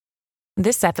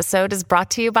This episode is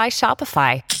brought to you by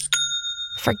Shopify.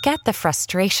 Forget the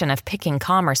frustration of picking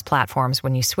commerce platforms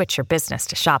when you switch your business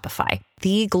to Shopify,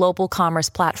 the global commerce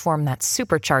platform that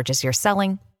supercharges your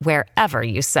selling wherever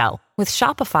you sell. With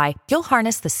Shopify, you'll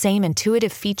harness the same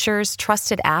intuitive features,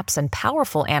 trusted apps, and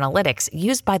powerful analytics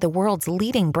used by the world's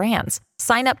leading brands.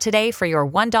 Sign up today for your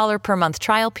 $1 per month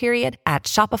trial period at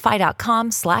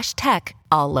shopify.com/tech,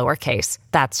 all lowercase.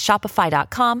 That's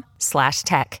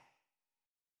shopify.com/tech.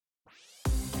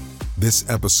 This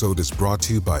episode is brought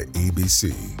to you by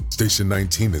ABC. Station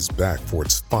 19 is back for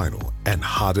its final and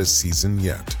hottest season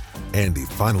yet. Andy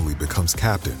finally becomes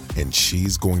captain, and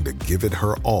she's going to give it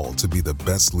her all to be the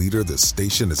best leader the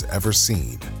station has ever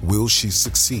seen. Will she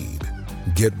succeed?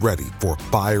 Get ready for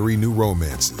fiery new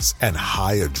romances and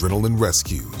high adrenaline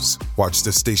rescues. Watch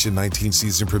the Station 19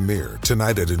 season premiere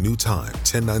tonight at a new time,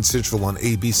 10/9 Central on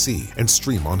ABC, and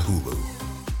stream on Hulu.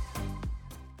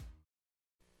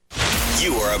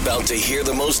 You are about to hear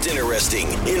the most interesting,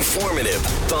 informative,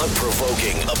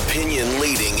 thought-provoking,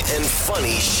 opinion-leading, and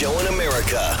funny show in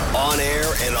America. On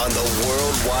air and on the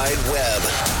World Wide Web.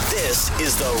 This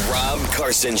is the Rob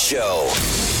Carson Show.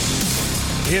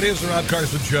 It is the Rob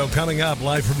Carson Show, coming up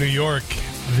live from New York.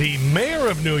 The mayor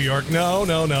of New York, no,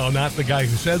 not the guy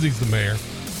who says he's the mayor.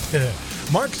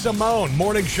 Mark Simone,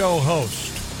 morning show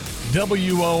host,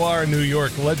 WOR New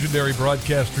York, legendary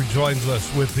broadcaster, joins us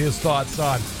with his thoughts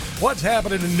on what's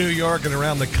happening in New York and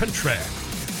around the country.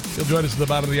 He'll join us at the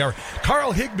bottom of the hour.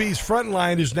 Carl Higbee's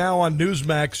Frontline is now on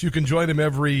Newsmax. You can join him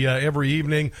every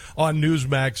evening on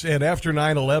Newsmax. And after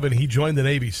 9/11, he joined the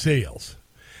Navy SEALs.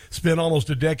 Spent almost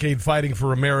a decade fighting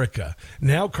for America.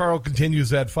 Now Carl continues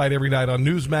that fight every night on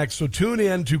Newsmax. So tune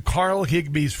in to Carl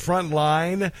Higbee's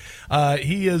Frontline.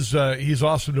 He's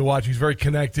awesome to watch. He's very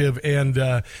connective,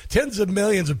 and tens of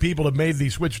millions of people have made the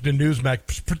switch to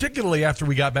Newsmax, particularly after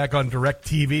we got back on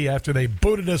DirecTV after they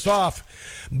booted us off.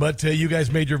 But you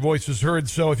guys made your voices heard.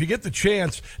 So if you get the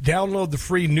chance, download the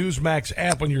free Newsmax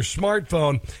app on your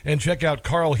smartphone and check out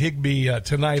Carl Higbee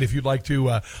tonight if you'd like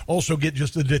to also get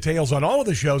just the details on all of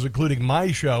the shows, including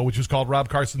my show, which is called Rob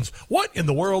Carson's What in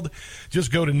the World.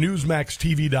 Just go to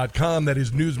NewsmaxTV.com. That is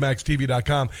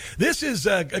NewsmaxTV.com. This is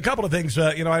a couple of things.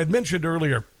 I had mentioned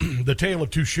earlier the tale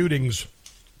of two shootings.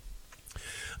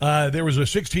 There was a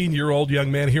 16-year-old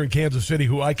young man here in Kansas City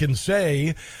who I can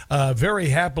say very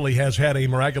happily has had a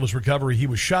miraculous recovery. He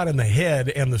was shot in the head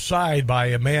and the side by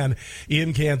a man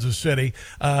in Kansas City,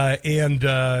 and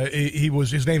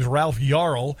his name's Ralph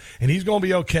Yarl, and he's going to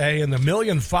be okay. And the $1.5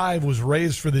 million was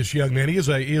raised for this young man. He is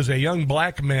a young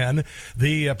black man.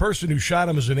 The person who shot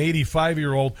him is an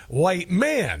 85-year-old white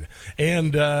man.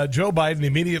 And Joe Biden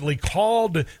immediately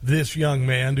called this young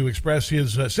man to express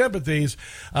his sympathies,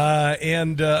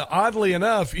 and oddly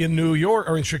enough, in New York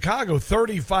or in Chicago,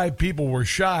 35 people were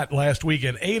shot last week,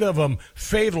 and 8 of them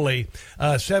fatally.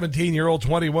 17-year-old,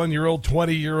 21-year-old,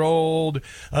 20-year-old.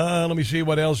 Let me see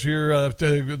what else here. A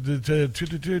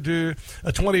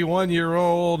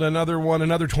 21-year-old, another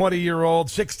 20-year-old,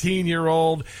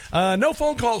 16-year-old. No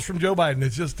phone calls from Joe Biden.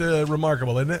 It's just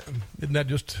remarkable, isn't it? Isn't that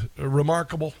just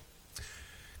remarkable?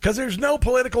 Because there's no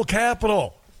political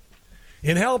capital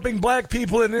in helping black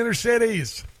people in inner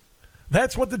cities.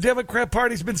 That's what the Democrat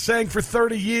Party's been saying for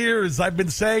 30 years. I've been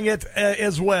saying it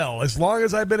as well, as long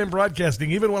as I've been in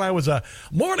broadcasting, even when I was a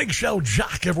morning show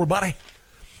jock, everybody.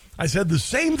 I said the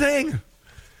same thing.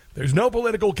 There's no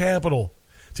political capital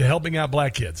to helping out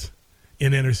black kids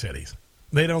in inner cities.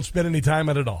 They don't spend any time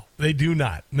on it at all. They do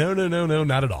not. No,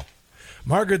 not at all.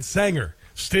 Margaret Sanger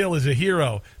still is a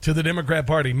hero to the Democrat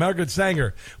Party. Margaret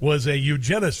Sanger was a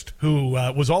eugenist who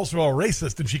was also a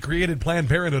racist, and she created Planned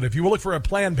Parenthood. If you look for a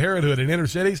Planned Parenthood in inner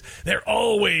cities, they're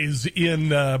always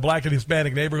in black and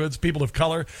Hispanic neighborhoods, people of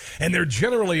color, and they're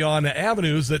generally on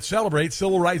avenues that celebrate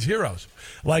civil rights heroes,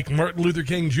 like Martin Luther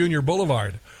King Jr.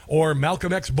 Boulevard or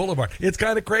Malcolm X Boulevard. It's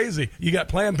kind of crazy. You got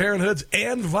Planned Parenthoods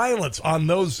and violence on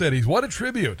those cities. What a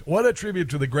tribute. What a tribute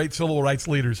to the great civil rights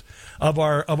leaders of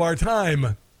our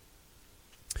time.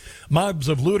 Mobs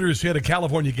of looters hit a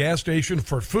California gas station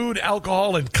for food,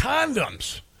 alcohol, and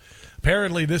condoms.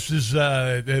 Apparently, this is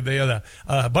they had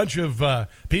a bunch of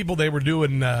people. They were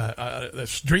doing a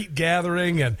street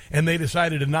gathering, and they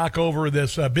decided to knock over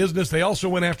this business. They also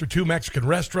went after 2 Mexican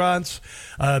restaurants.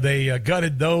 They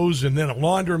gutted those, and then a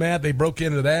laundromat. They broke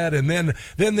into that, and then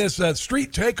this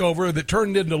street takeover that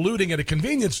turned into looting at a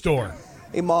convenience store.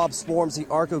 A mob swarms the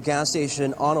Arco gas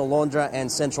station on Alondra and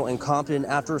Central in Compton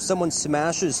after someone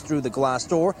smashes through the glass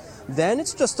door. Then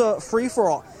it's just a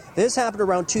free-for-all. This happened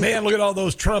around 2... Man, look at all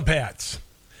those Trump hats.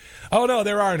 Oh, no,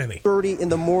 there aren't any. 30 in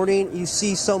the morning, you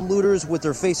see some looters with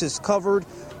their faces covered,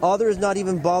 others not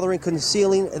even bothering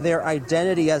concealing their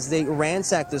identity as they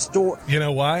ransack the store. You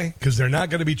know why? Because they're not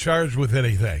going to be charged with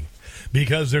anything.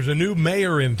 Because there's a new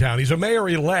mayor in town. He's a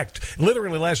mayor-elect.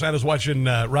 Literally, last night I was watching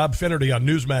Rob Finnerty on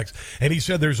Newsmax, and he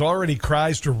said there's already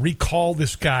cries to recall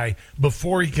this guy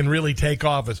before he can really take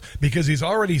office, because he's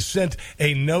already sent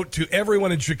a note to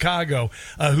everyone in Chicago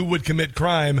who would commit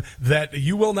crime that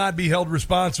you will not be held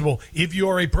responsible if you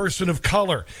are a person of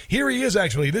color. Here he is,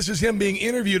 actually. This is him being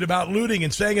interviewed about looting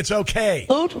and saying it's okay.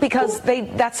 Loot because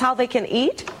that's how they can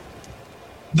eat?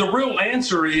 The real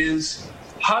answer is,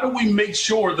 how do we make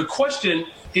sure, the question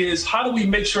is, how do we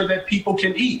make sure that people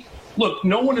can eat? Look,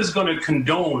 no one is going to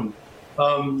condone,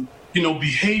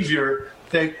 behavior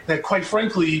that quite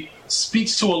frankly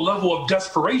speaks to a level of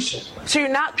desperation. So you're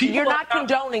not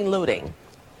condoning looting?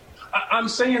 I'm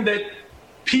saying that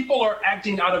people are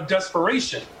acting out of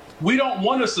desperation. We don't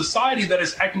want a society that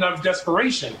is acting out of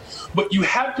desperation, but you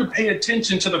have to pay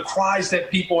attention to the cries that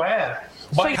people have.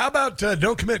 How about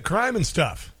don't commit crime and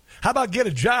stuff? How about get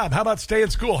a job? How about stay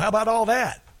in school? How about all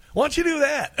that? Why don't you do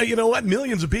that? You know what?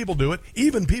 Millions of people do it,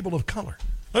 even people of color.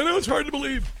 I know it's hard to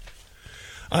believe.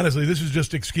 Honestly, this is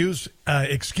just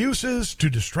excuses to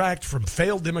distract from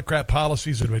failed Democrat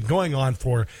policies that have been going on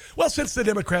since the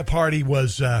Democrat Party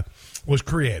was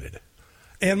created.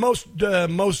 And most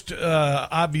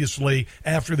obviously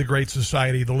after the Great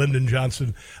Society, the Lyndon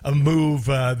Johnson move,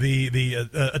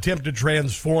 the attempt to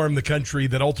transform the country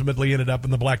that ultimately ended up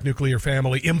in the black nuclear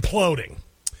family imploding.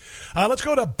 Let's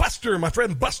go to Buster, my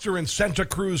friend Buster in Santa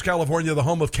Cruz, California, the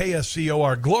home of KSCO,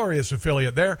 our glorious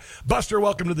affiliate there. Buster,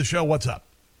 welcome to the show. What's up?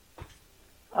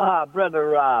 Brother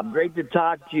Rob, great to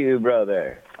talk to you,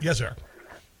 brother. Yes, sir.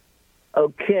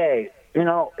 Okay,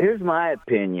 here's my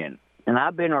opinion. And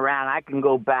I've been around, I can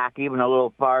go back even a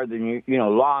little farther than,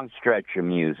 long stretch of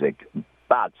music,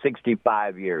 about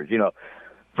 65 years,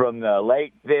 from the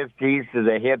late 50s to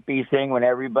the hippie thing when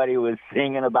everybody was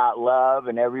singing about love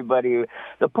and everybody.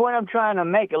 The point I'm trying to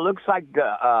make, it looks like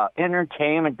the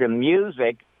entertainment, the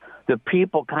music, the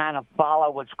people kind of follow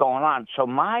what's going on. So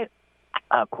my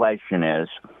question is,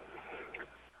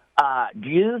 do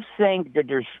you think that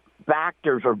there's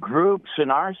factors or groups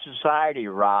in our society,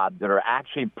 Rob, that are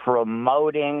actually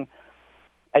promoting?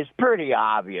 It's pretty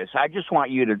obvious. I just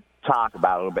want you to talk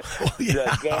about it a little bit.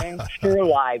 The gangster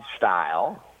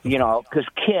lifestyle, because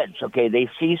kids, they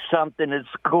see something that's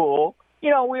cool.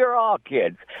 We are all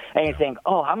kids. And you think,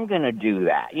 I'm going to do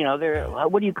that. They're,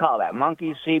 what do you call that?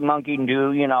 Monkey see, monkey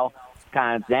do,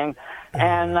 kind of thing.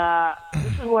 And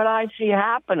this is what I see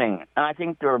happening. And I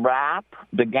think the rap,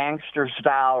 the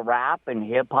gangster-style rap and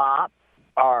hip-hop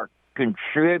are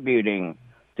contributing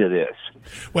to this.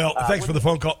 Well, thanks for the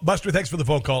phone call. Buster, thanks for the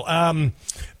phone call.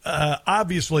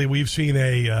 Obviously, we've seen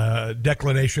a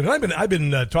declination. And I've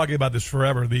been talking about this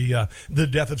forever, the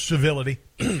death of civility.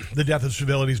 The death of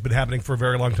civility has been happening for a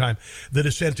very long time. The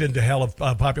descent into hell of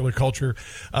popular culture,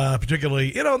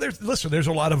 particularly, there's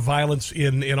a lot of violence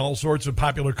in all sorts of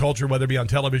popular culture, whether it be on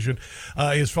television.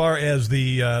 As far as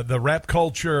the rap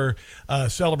culture,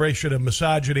 celebration of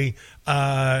misogyny,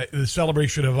 the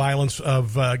celebration of violence,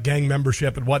 of gang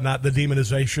membership and whatnot, the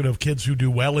demonization of kids who do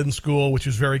well in school, which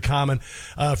is very common.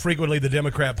 Frequently, the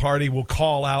Democrat Party will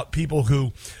call out people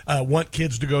who want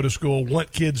kids to go to school,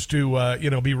 want kids to,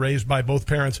 be raised by both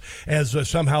parents as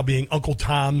somehow being Uncle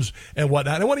Toms and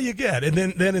whatnot. And what do you get? And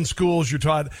then in schools, you're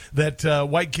taught that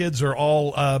white kids are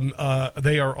all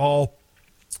they are all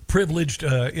privileged,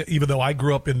 even though I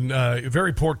grew up in a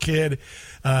very poor kid,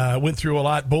 went through a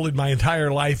lot, bullied my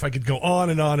entire life. I could go on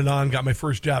and on and on, got my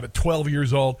first job at 12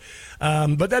 years old.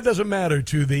 But that doesn't matter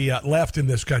to the left in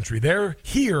this country. They're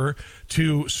here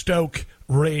to stoke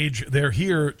rage. They're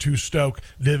here to stoke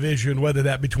division, whether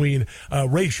that between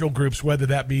racial groups, whether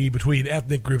that be between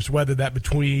ethnic groups, whether that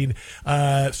between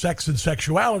sex and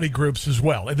sexuality groups as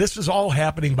well. And this is all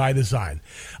happening by design.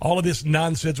 All of this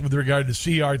nonsense with regard to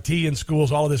CRT in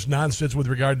schools, all of this nonsense with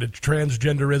regard to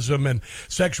transgenderism and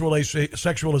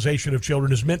sexualization of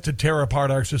children is meant to tear apart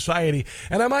our society.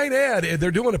 And I might add,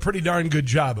 they're doing a pretty darn good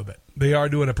job of it. They are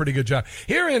doing a pretty good job.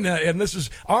 Here and this is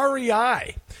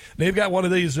REI. They've got one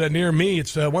of these near me.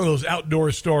 It's one of those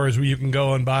outdoor stores where you can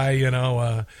go and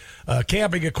buy,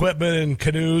 camping equipment and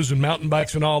canoes and mountain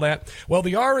bikes and all that. Well,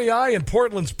 the REI in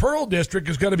Portland's Pearl District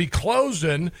is going to be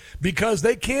closing because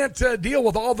they can't deal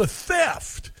with all the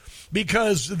theft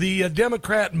because the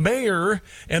Democrat mayor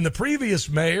and the previous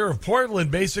mayor of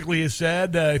Portland basically has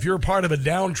said if you're a part of a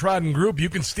downtrodden group, you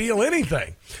can steal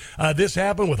anything. This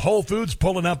happened with Whole Foods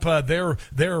pulling up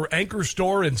their anchor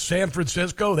store in San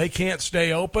Francisco. They can't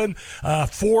stay open. 4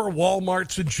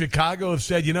 Walmarts in Chicago have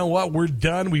said, you know what, we're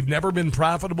done. We've never been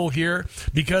profitable here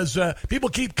because people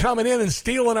keep coming in and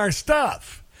stealing our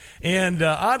stuff. And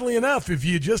oddly enough, if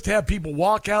you just have people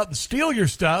walk out and steal your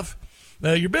stuff,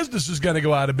 your business is going to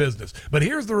go out of business. But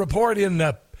here's the report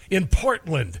in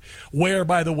Portland, where,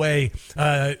 by the way,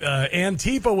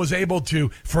 Antifa was able to,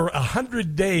 for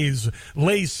 100 days,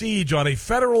 lay siege on a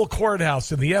federal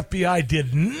courthouse, and the FBI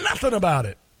did nothing about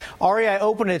it. REI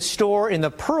opened its store in the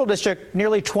Pearl District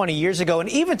nearly 20 years ago, and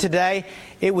even today,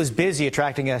 it was busy,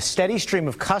 attracting a steady stream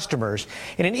of customers.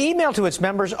 In an email to its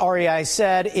members, REI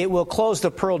said it will close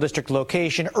the Pearl District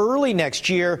location early next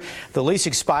year. The lease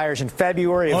expires in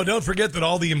February. Oh, don't forget that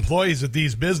all the employees at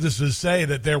these businesses say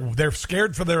that they're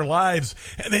scared for their lives,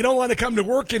 and they don't want to come to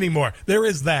work anymore. There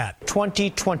is that.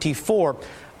 2024.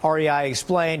 REI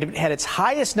explained it had its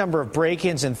highest number of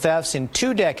break-ins and thefts in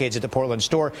 2 decades at the Portland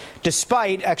store,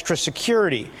 despite extra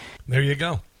security. There you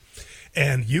go.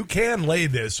 And you can lay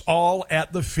this all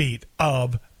at the feet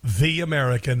of the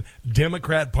American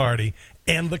Democrat Party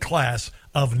and the class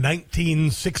of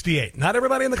 1968. Not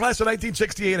everybody in the class of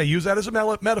 1968. I use that as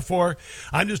a metaphor.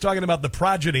 I'm just talking about the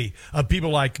progeny of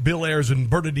people like Bill Ayers and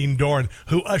Bernadine Dorn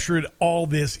who ushered all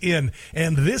this in.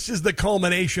 And this is the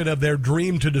culmination of their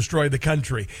dream to destroy the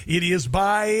country. It is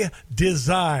by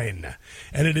design.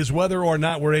 And it is whether or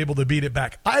not we're able to beat it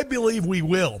back. I believe we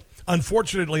will.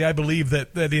 Unfortunately, I believe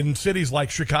that in cities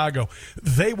like Chicago,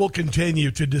 they will continue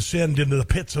to descend into the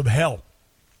pits of hell.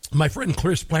 My friend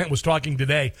Chris Plant was talking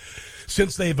today.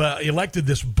 Since they've elected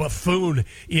this buffoon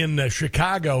in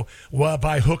Chicago,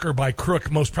 by hook or by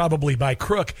crook, most probably by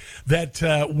crook, that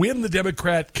when the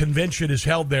Democrat convention is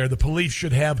held there, the police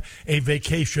should have a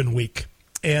vacation week.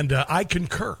 And I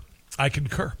concur.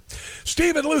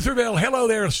 Steve in Lutherville. Hello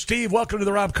there, Steve. Welcome to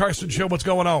the Rob Carson Show. What's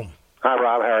going on? Hi,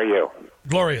 Rob. How are you?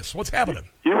 Glorious. What's happening?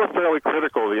 You were fairly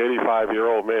critical of the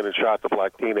 85-year-old man who shot the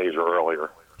black teenager earlier.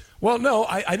 Well, no,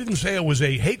 I didn't say it was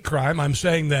a hate crime. I'm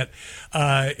saying that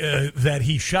that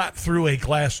he shot through a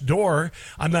glass door.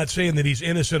 I'm not saying that he's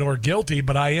innocent or guilty,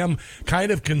 but I am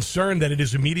kind of concerned that it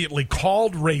is immediately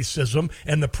called racism,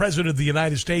 and the President of the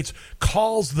United States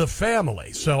calls the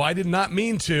family. So I did not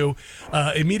mean to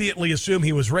immediately assume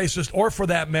he was racist, or for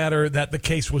that matter, that the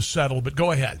case was settled. But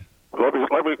go ahead. Let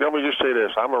me just say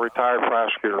this. I'm a retired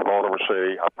prosecutor in Baltimore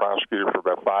City. I prosecuted for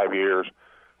about 5 years,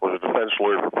 was a defense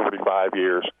lawyer for 45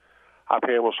 years. I've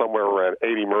handled somewhere around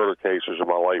 80 murder cases in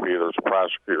my life, either as a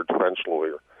prosecutor or defense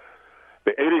lawyer.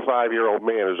 The 85-year-old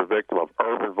man is a victim of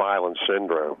urban violence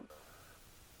syndrome.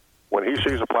 When he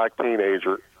sees a black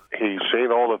teenager, he's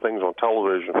seen all the things on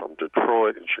television from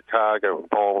Detroit and Chicago and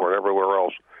Baltimore and everywhere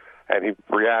else, and he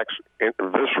reacts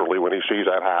viscerally when he sees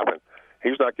that happen.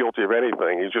 He's not guilty of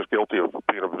anything. He's just guilty of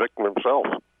being a victim himself.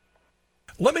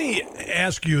 Let me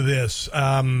ask you this,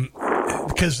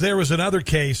 because there was another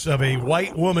case of a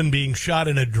white woman being shot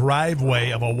in a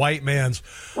driveway of a white man's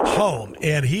home,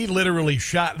 and he literally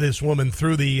shot this woman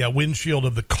through the windshield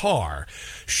of the car.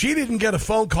 She didn't get a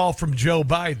phone call from Joe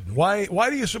Biden. Why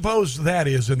do you suppose that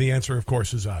is? And the answer, of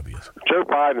course, is obvious. Joe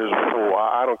Biden is a fool.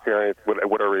 I don't care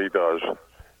whatever he does.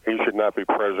 He should not be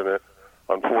president.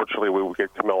 Unfortunately, we would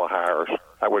get Kamala Harris.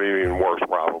 That would be even worse,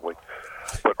 probably.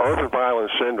 But urban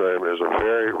violence syndrome is a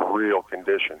very real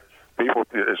condition.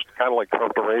 It's kind of like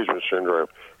Trump derangement syndrome.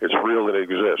 It's real and it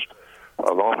exists.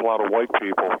 An awful lot of white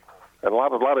people and a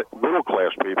lot of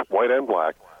middle-class people, white and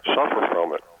black, suffer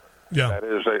from it. Yeah. That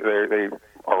is, they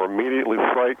are immediately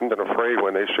frightened and afraid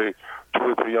when they see 2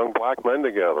 or 3 young black men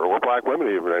together, or black women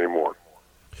even anymore.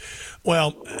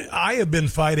 Well, I have been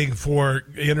fighting for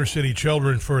inner city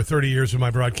children for 30 years of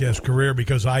my broadcast career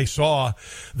because I saw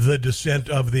the descent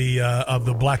of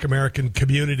the Black American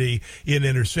community in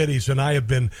inner cities, and I have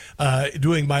been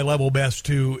doing my level best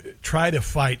to try to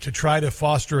fight, to try to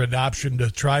foster adoption,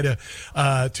 to try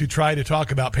to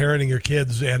talk about parenting your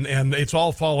kids, and it's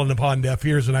all fallen upon deaf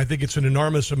ears, and I think it's an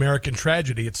enormous American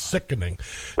tragedy. It's sickening,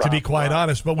 to be quite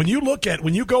honest. But when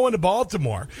you go into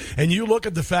Baltimore and you look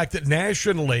at the fact that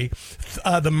nationally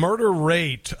the murder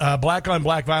rate,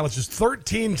 black-on-black violence, is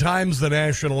 13 times the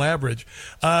national average.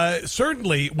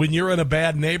 Certainly, when you're in a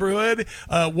bad neighborhood,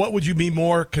 what would you be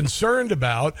more concerned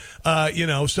about?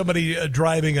 Somebody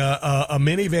driving a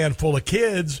minivan full of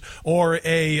kids, or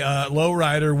a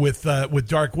lowrider with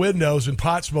dark windows and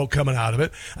pot smoke coming out of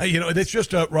it. It's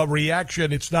just a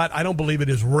reaction. It's not. I don't believe it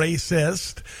is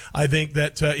racist. I think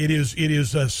that it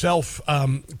is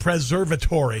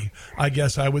self-preservatory. I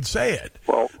guess I would say it.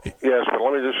 Well, yes, but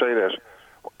let me just say this.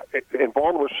 In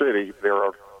Baltimore City,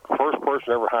 the first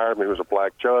person ever hired me was a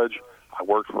black judge. I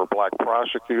worked for a black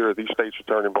prosecutor, the state's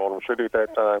attorney in Baltimore City at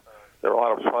that time. There are a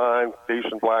lot of fine,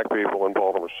 decent black people in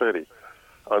Baltimore City.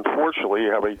 Unfortunately,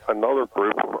 you have another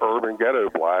group of urban ghetto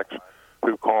blacks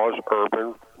who cause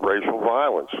urban racial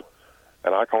violence.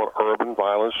 And I call it urban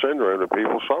violence syndrome that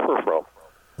people suffer from.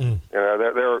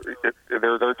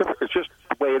 They're different. It's just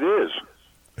the way it is.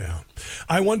 Yeah.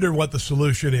 I wonder what the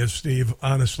solution is, Steve,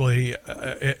 honestly,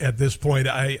 at this point.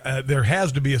 There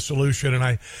has to be a solution,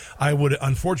 and I would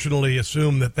unfortunately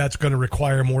assume that that's going to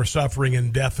require more suffering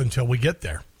and death until we get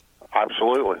there.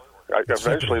 Absolutely.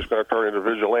 Eventually it's going to turn into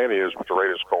vigilantism at the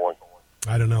rate it's going.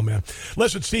 I don't know, man.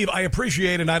 Listen, Steve, I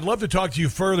appreciate it, and I'd love to talk to you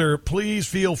further. Please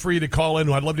feel free to call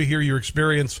in. I'd love to hear your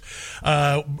experience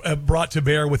brought to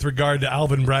bear with regard to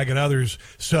Alvin Bragg and others.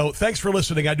 So thanks for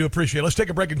listening. I do appreciate it. Let's take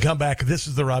a break and come back. This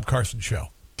is the Rob Carson Show.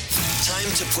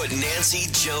 Time to put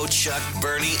Nancy, Joe, Chuck,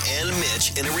 Bernie, and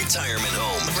Mitch in a retirement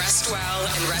home. Rest well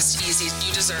and rest easy.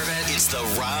 You deserve it. It's the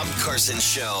Rob Carson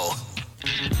Show.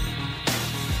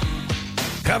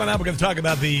 Coming up, we're going to talk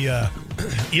about the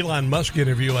Elon Musk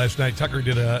interview last night. Tucker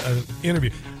did an interview.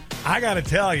 I got to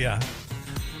tell you,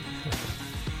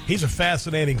 he's a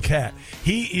fascinating cat.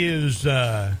 He is,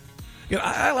 I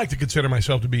like to consider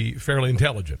myself to be fairly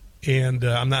intelligent. And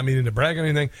I'm not meaning to brag or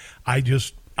anything.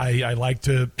 I like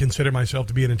to consider myself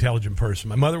to be an intelligent person.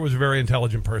 My mother was a very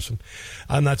intelligent person.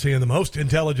 I'm not saying the most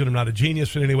intelligent. I'm not a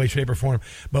genius in any way, shape, or form.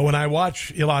 But when I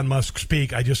watch Elon Musk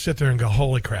speak, I just sit there and go,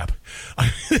 holy crap.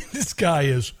 This guy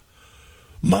is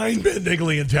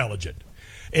mind-bendingly intelligent.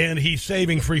 And he's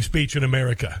saving free speech in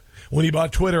America. When he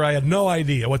bought Twitter, I had no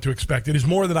idea what to expect. It is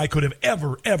more than I could have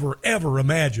ever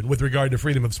imagined with regard to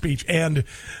freedom of speech. And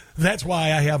that's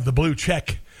why I have the blue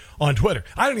check on Twitter.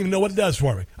 I don't even know what it does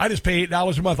for me. I just pay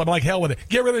 $8 a month. I'm like, hell with it.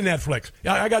 Get rid of Netflix.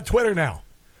 I got Twitter now.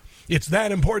 It's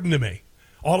that important to me.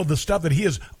 All of the stuff that he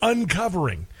is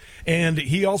uncovering. And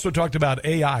he also talked about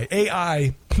AI.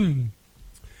 AI,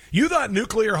 you thought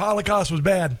nuclear holocaust was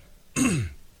bad.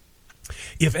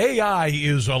 If AI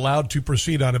is allowed to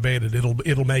proceed unabated,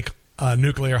 it'll make a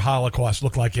nuclear holocaust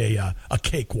look like a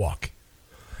cakewalk.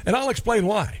 And I'll explain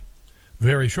why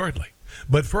very shortly.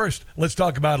 But first, let's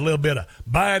talk about a little bit of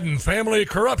Biden family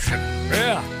corruption.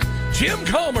 Yeah. Jim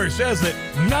Comer says that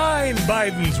 9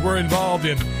 Bidens were involved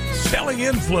in selling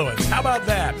influence. How about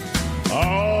that?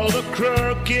 All the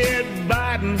crooked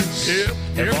Bidens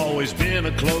have always been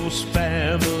a close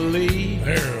family.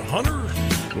 They're hunters.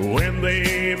 When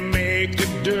they make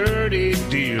a dirty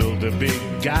deal, the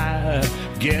big guy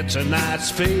gets a nice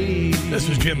fee. This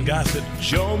is Jim Gossett.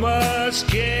 Joe must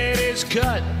get his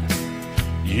cut.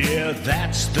 Yeah,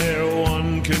 that's their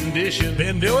one condition.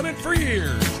 Been doing it for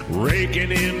years.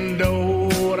 Raking in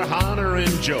dough to Hunter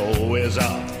and Joe is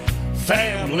a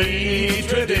family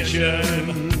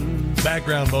tradition.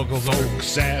 Background vocals.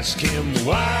 Folks ask him,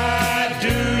 why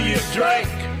do you drink?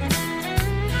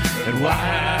 And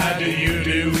why do you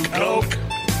do coke?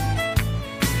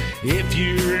 If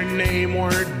your name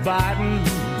weren't Biden,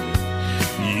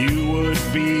 you would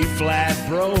be flat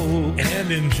broke.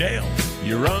 And in jail.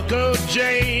 Your Uncle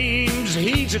James,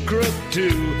 he's a crook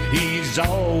too. He's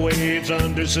always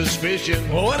under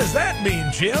suspicion. Well, what does that mean,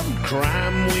 Jim?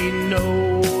 Crime we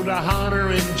know to Hunter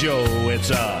and Joe.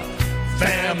 It's a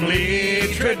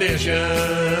family tradition.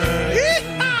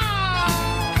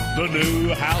 The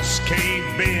new house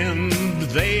can't bend.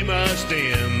 They must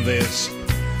end this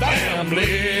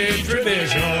family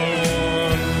tradition.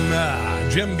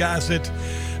 Jim Gossett.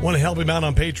 Want to help him out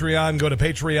on Patreon? Go to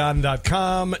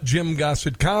patreon.com. Jim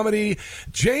Gossett Comedy.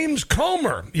 James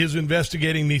Comer is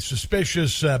investigating these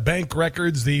suspicious bank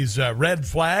records, these red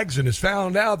flags, and has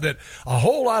found out that a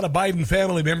whole lot of Biden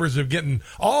family members have getting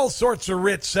all sorts of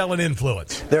rich selling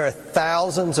influence. There are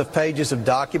thousands of pages of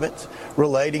documents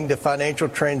relating to financial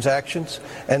transactions.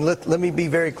 And let me be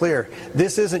very clear.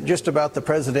 This isn't just about the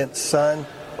president's son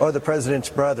or the president's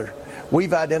brother.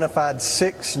 We've identified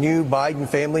 6 new Biden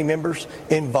family members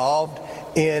involved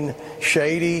in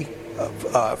shady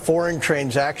foreign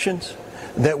transactions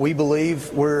that we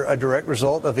believe were a direct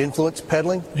result of influence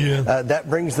peddling. Yeah. That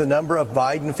brings the number of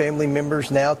Biden family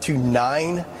members now to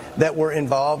 9 that were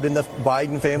involved in the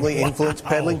Biden family influence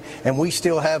peddling, and we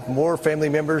still have more family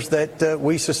members that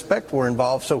we suspect were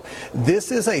involved. So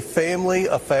this is a family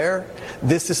affair.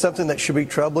 This is something that should be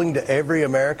troubling to every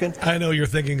American. I know you're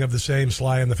thinking of the same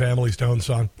Sly and the Family Stone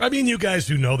song. I mean, you guys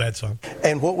do know that song.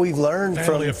 And what we've learned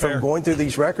from going through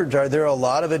these records are there are a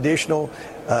lot of additional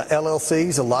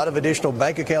LLCs, a lot of additional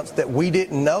bank accounts that we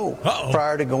didn't know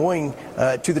prior to going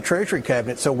to the Treasury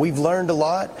Cabinet. So we've learned a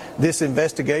lot. This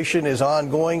investigation is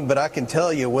ongoing, but I can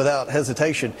tell you without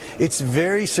hesitation, it's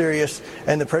very serious,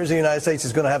 and the President of the United States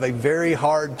is going to have a very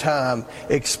hard time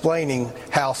explaining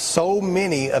how so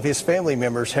many of his family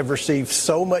members have received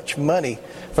so much money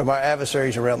from our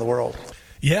adversaries around the world.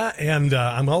 Yeah, and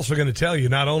I'm also going to tell you,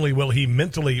 not only will he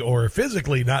mentally or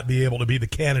physically not be able to be the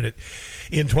candidate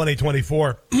in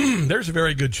 2024, there's a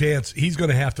very good chance he's going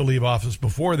to have to leave office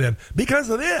before then because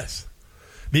of this.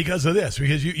 Because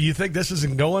you think this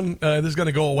isn't going, this is going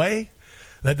to go away?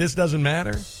 That this doesn't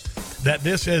matter? That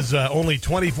this is only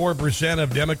 24%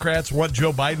 of Democrats want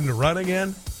Joe Biden to run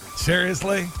again?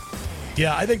 Seriously?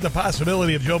 Yeah, I think the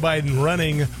possibility of Joe Biden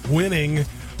running, winning,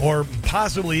 or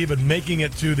possibly even making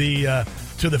it to the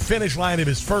finish line of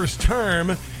his first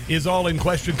term is all in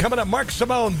question. Coming up, Mark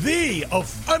Simone, the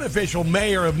unofficial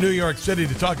mayor of New York City,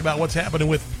 to talk about what's happening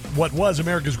with what was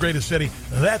America's greatest city.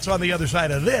 That's on the other side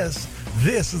of this.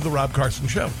 This is the Rob Carson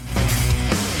Show.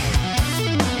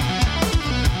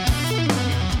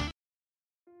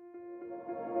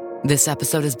 This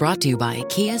episode is brought to you by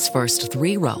Kia's first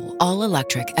 3-row,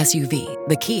 all-electric SUV,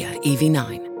 the Kia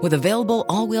EV9, with available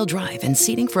all-wheel drive and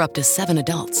seating for up to 7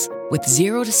 adults, with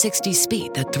 0 to 60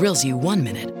 speed that thrills you 1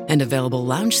 minute, and available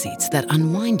lounge seats that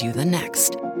unwind you the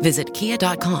next. Visit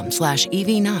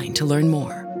kia.com/EV9 to learn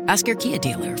more. Ask your Kia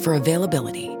dealer for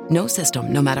availability. No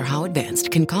system, no matter how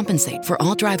advanced, can compensate for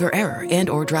all driver error and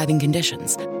or driving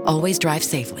conditions. Always drive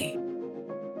safely.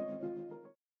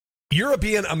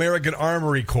 European American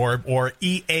Armory Corp, or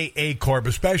EAA Corp,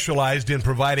 is specialized in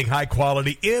providing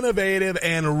high-quality, innovative,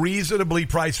 and reasonably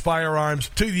priced firearms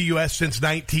to the U.S. since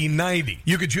 1990.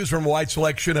 You can choose from a wide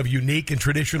selection of unique and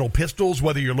traditional pistols,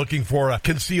 whether you're looking for a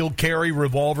concealed carry,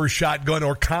 revolver, shotgun,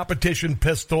 or competition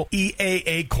pistol.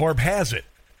 EAA Corp has it.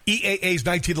 EAA's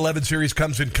 1911 series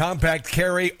comes in compact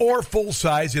carry or full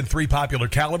size in 3 popular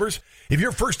calibers. If you're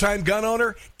a first-time gun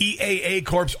owner, EAA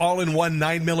Corp's all-in-one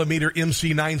 9mm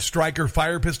MC9 Striker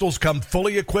fire pistols come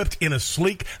fully equipped in a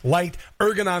sleek, light,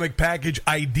 ergonomic package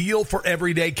ideal for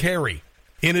everyday carry.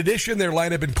 In addition, their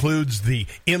lineup includes the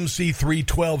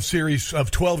MC312 series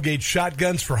of 12-gauge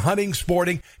shotguns for hunting,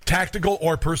 sporting, tactical,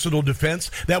 or personal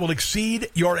defense that will exceed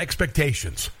your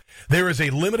expectations. There is a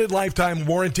limited lifetime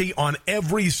warranty on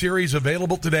every series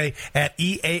available today at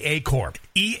EAA Corp.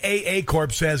 EAA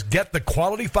Corp says get the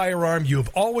quality firearm you have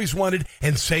always wanted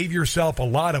and save yourself a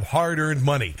lot of hard-earned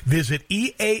money. Visit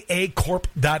EAAcorp.com.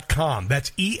 That's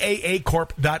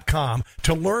EAAcorp.com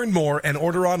to learn more and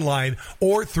order online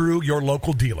or through your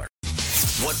local dealer.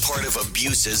 What part of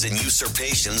abuses and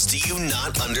usurpations do you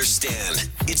not understand?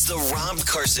 It's the Rob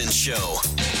Carson Show.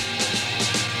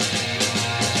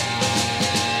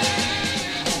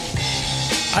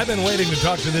 I've been waiting to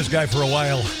talk to this guy for a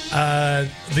while.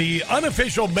 The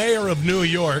unofficial mayor of New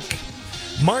York,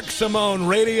 Mark Simone,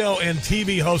 radio and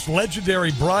TV host,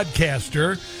 legendary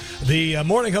broadcaster, the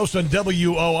morning host on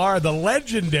WOR, the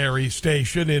legendary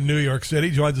station in New York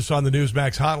City, joins us on the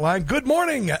Newsmax hotline. Good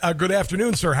morning. Good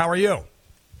afternoon, sir. How are you?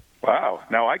 Wow.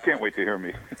 Now I can't wait to hear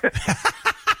me.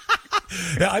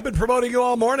 Yeah, I've been promoting you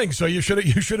all morning, so you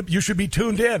should be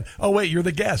tuned in. Oh wait, you're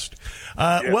the guest.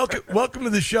 Welcome to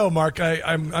the show, Mark.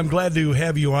 I'm glad to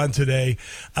have you on today.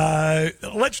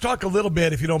 Let's talk a little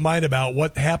bit, if you don't mind, about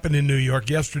what happened in New York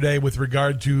yesterday with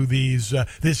regard to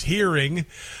this hearing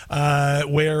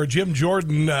where Jim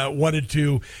Jordan wanted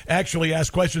to actually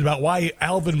ask questions about why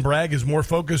Alvin Bragg is more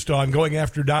focused on going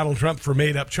after Donald Trump for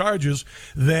made-up charges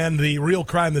than the real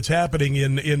crime that's happening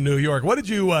in New York. What did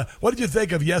you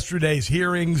think of yesterday's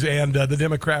hearings and the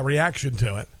Democrat reaction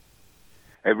to it?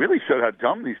 It really showed how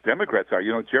dumb these Democrats are.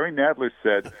 You know, Jerry Nadler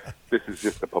said, this is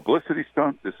just a publicity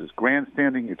stunt. This is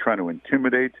grandstanding. You're trying to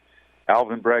intimidate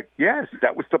Alvin Bragg. Yes,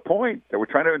 that was the point. They were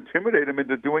trying to intimidate him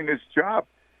into doing his job.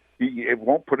 It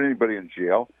won't put anybody in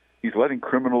jail. He's letting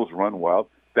criminals run wild.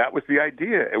 That was the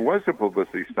idea. It was a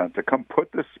publicity stunt to come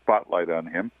put the spotlight on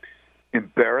him,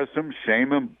 embarrass him,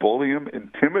 shame him, bully him,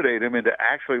 intimidate him into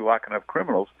actually locking up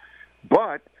criminals.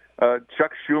 But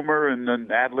Chuck Schumer and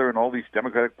Nadler and all these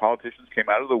Democratic politicians came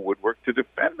out of the woodwork to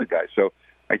defend the guy. So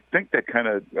I think that kind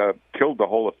of killed the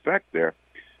whole effect there.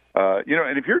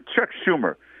 And if you're Chuck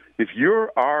Schumer, if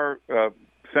you're our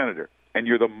senator and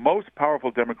you're the most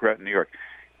powerful Democrat in New York,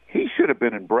 he should have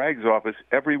been in Bragg's office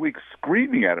every week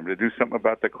screaming at him to do something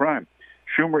about the crime.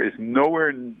 Schumer is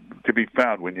nowhere to be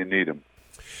found when you need him.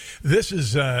 This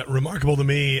is remarkable to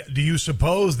me. Do you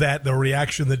suppose that the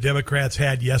reaction that Democrats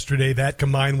had yesterday, that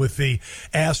combined with the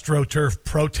AstroTurf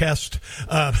protest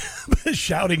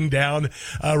shouting down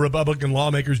Republican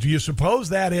lawmakers, do you suppose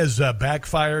that has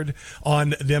backfired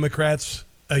on Democrats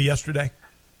yesterday?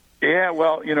 Yeah,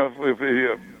 well,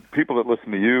 if people that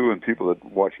listen to you and people that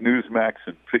watch Newsmax,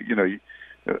 and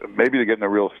maybe they're getting a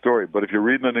real story. But if you're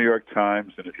reading the New York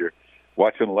Times and if you're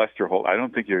watching Lester Holt, I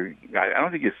don't think you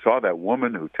saw that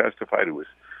woman who testified who was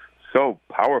so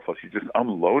powerful. She just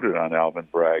unloaded on Alvin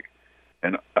Bragg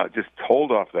and just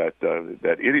told off that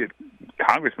idiot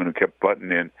congressman who kept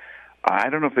butting in. I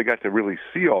don't know if they got to really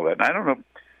see all that. And I don't know.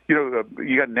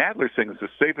 You got Nadler saying it's the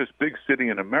safest big city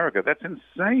in America. That's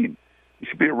insane. You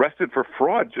should be arrested for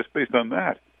fraud just based on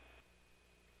that.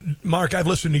 Mark, I've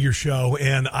listened to your show,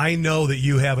 and I know that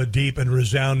you have a deep and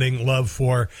resounding love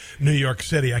for New York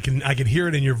City. I can hear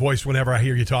it in your voice whenever I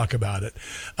hear you talk about it.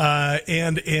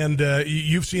 And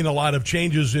you've seen a lot of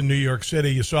changes in New York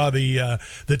City. You saw the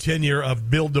tenure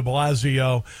of Bill de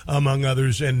Blasio, among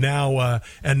others, and now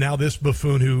this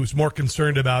buffoon who's more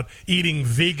concerned about eating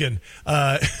vegan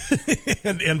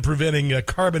and preventing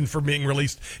carbon from being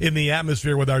released in the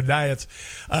atmosphere with our diets.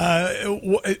 How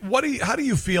do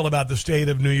you feel about the state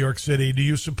of New York City? Do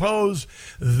you suppose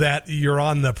that you're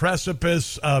on the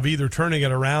precipice of either turning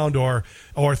it around or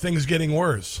things getting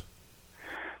worse?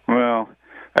 Well,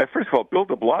 first of all, Bill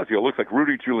de Blasio looks like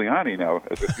Rudy Giuliani now.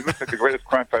 He looks like the greatest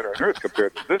crime fighter on earth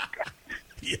compared to this guy.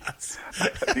 Yes.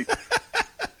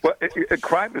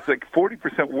 Crime is like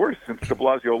 40% worse since de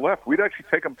Blasio left. We'd actually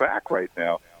take him back right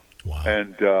now. Wow.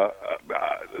 And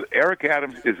Eric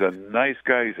Adams is a nice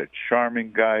guy. He's a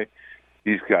charming guy.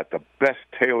 He's got the best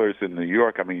tailors in New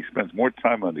York. I mean, he spends more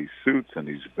time on these suits and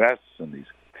these vests and these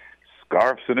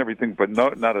scarves and everything, but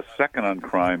not a second on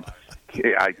crime.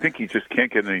 I think he just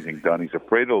can't get anything done. He's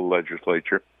afraid of the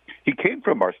legislature. He came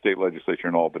from our state legislature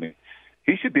in Albany.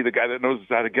 He should be the guy that knows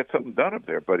how to get something done up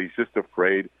there, but he's just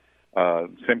afraid.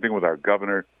 Same thing with our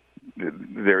governor.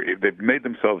 They've made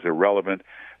themselves irrelevant.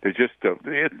 They're just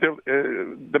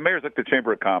the mayor's like the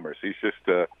Chamber of Commerce. He's just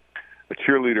a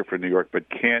cheerleader for New York, but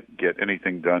can't get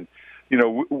anything done.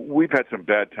 We've had some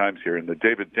bad times here. In the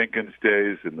David Dinkins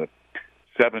days, in the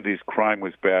 70s, crime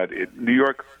was bad. New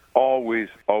York always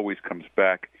comes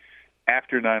back.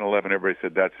 After 9/11, everybody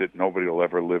said, that's it. Nobody will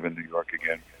ever live in New York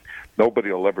again. Nobody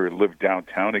will ever live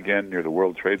downtown again near the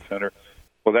World Trade Center.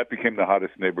 Well, that became the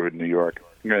hottest neighborhood in New York.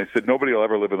 I said, nobody will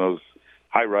ever live in those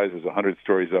high-rises 100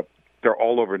 stories up. They're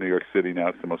all over New York City now.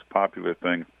 It's the most popular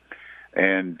thing.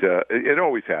 And it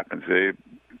always happens.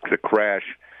 The crash.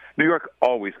 New York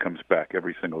always comes back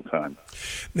every single time.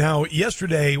 Now,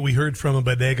 yesterday we heard from a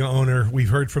bodega owner. We've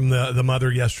heard from the mother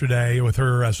yesterday with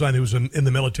her son who was in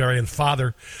the military, and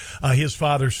his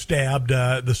father stabbed.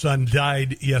 The son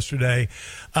died yesterday.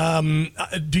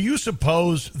 Do you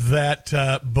suppose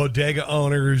that bodega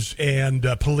owners and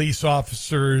police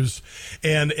officers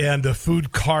and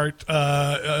food cart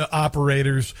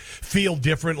operators feel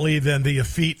differently than the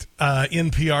effete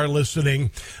NPR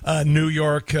listening New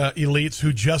York elites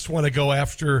who just want to go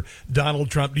after Donald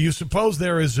Trump? Do you suppose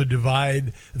there is a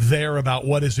divide there about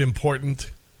what is important?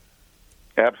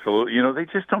 Absolutely.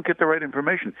 They just don't get the right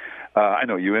information. I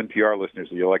know you NPR listeners,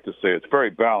 you like to say it's very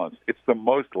balanced. It's the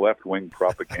most left-wing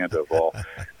propaganda of all.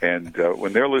 And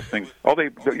when they're listening,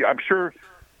 I'm sure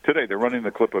today they're running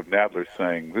the clip of Nadler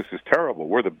saying, this is terrible.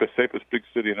 We're the safest big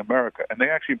city in America. And they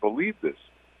actually believe this.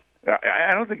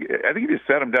 I think if you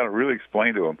sat him down and really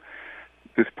explained to him,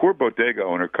 this poor bodega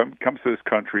owner comes to this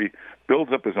country,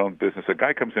 builds up his own business. A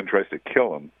guy comes in and tries to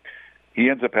kill him. He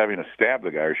ends up having to stab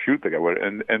the guy or shoot the guy,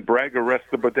 and Bragg arrests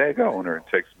the bodega owner and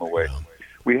takes him away.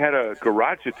 We had a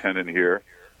garage attendant here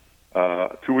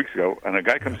 2 weeks ago, and a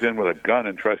guy comes in with a gun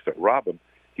and tries to rob him.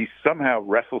 He somehow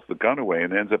wrestles the gun away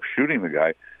and ends up shooting the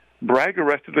guy. Bragg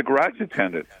arrested the garage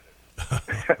attendant.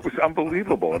 It was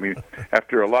unbelievable. I mean,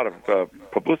 after a lot of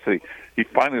publicity, he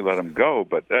finally let him go.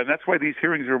 And that's why these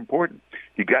hearings are important.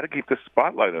 You got to keep the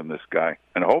spotlight on this guy,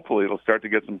 and hopefully it'll start to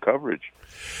get some coverage.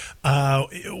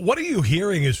 What are you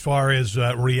hearing as far as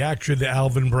reaction to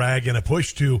Alvin Bragg and a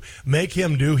push to make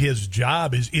him do his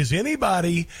job? Is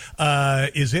anybody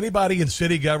in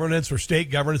city governance or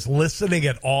state governance listening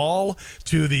at all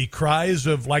to the cries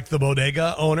of like the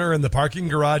bodega owner and the parking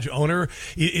garage owner?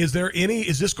 Is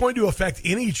this going to affect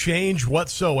any change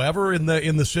whatsoever in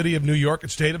the city of New York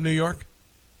and state of New York?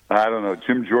 I don't know.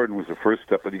 Jim Jordan was the first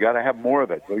step, but you got to have more of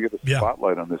that. You get the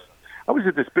spotlight on this. I was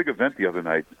at this big event the other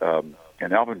night,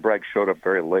 and Alvin Bragg showed up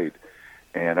very late.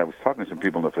 And I was talking to some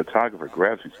people, and the photographer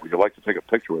grabs me and said, "Would you like to take a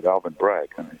picture with Alvin Bragg?"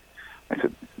 And I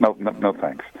said, no,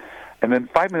 thanks. And then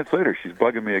 5 minutes later, she's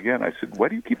bugging me again. I said, "Why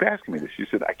do you keep asking me this?" She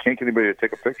said, "I can't get anybody to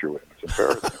take a picture with him. It's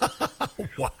embarrassing."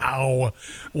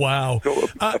 Wow. So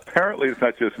apparently it's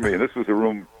not just me. This was a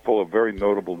room full of very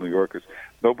notable New Yorkers.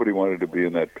 Nobody wanted to be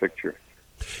in that picture.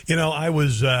 You know,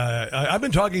 I've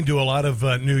been talking to a lot of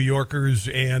New Yorkers,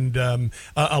 and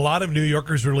a lot of New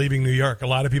Yorkers are leaving New York. A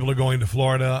lot of people are going to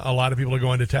Florida. A lot of people are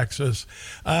going to Texas.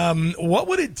 What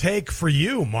would it take for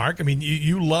you, Mark? I mean,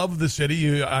 you love the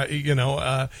city.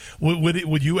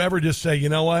 Would you ever just say, you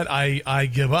know what, I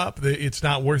give up. It's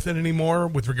not worth it anymore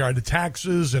with regard to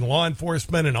taxes and law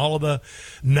enforcement and all of the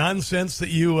nonsense that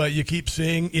you keep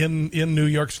seeing in New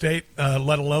York State,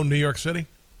 let alone New York City?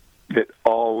 It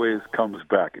always comes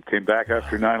back. It came back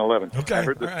after 9/11. Okay, I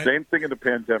heard the same thing in the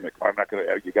pandemic. I'm not going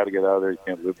to. You got to get out of there. You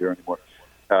can't live there anymore.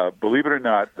 Believe it or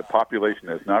not, the population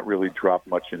has not really dropped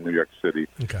much in New York City.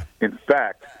 Okay. In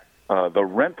fact, the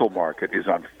rental market is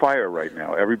on fire right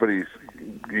now. Everybody's,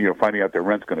 finding out their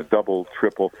rent's going to double,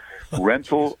 triple.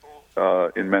 Rental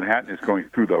in Manhattan is going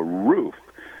through the roof,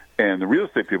 and the real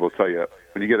estate people tell you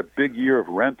when you get a big year of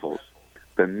rentals,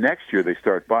 the next year they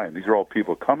start buying. These are all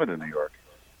people coming to New York.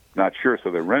 Not sure,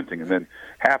 so they're renting, and then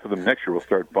half of them next year will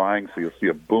start buying, so you'll see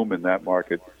a boom in that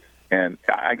market. And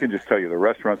I can just tell you, the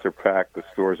restaurants are packed, the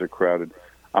stores are crowded.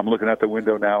 I'm looking out the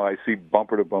window now, I see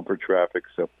bumper-to-bumper traffic,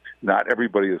 so not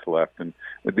everybody is left. And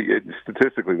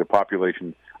statistically, the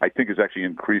population, I think, has actually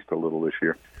increased a little this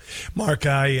year. Mark,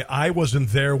 I wasn't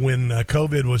there when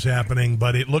COVID was happening,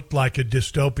 but it looked like a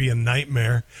dystopian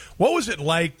nightmare. What was it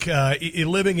like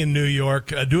living in New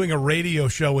York, doing a radio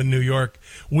show in New York,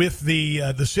 with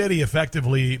the city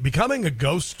effectively becoming a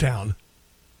ghost town?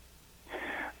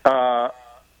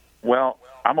 Well,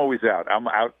 I'm always out. I'm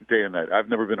out day and night. I've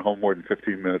never been home more than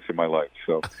 15 minutes in my life.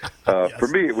 So for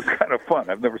me, it was kind of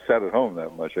fun. I've never sat at home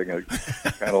that much. I kind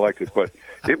of liked it. But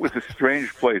it was a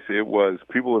strange place. It was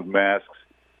people with masks,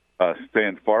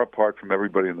 staying far apart from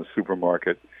everybody in the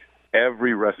supermarket.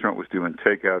 Every restaurant was doing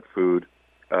takeout food.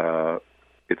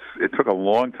 It took a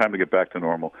long time to get back to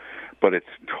normal, but it's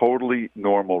totally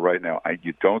normal right now.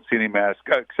 You don't see any masks,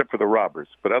 except for the robbers.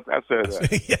 But outside of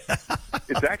that,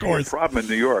 it's actually a problem in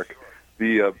New York.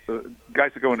 The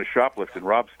guys that go into shoplift and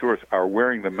rob stores are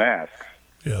wearing the masks.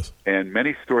 Yes. And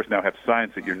many stores now have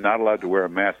signs that you're not allowed to wear a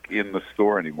mask in the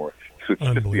store anymore. So it's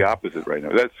just the opposite right now.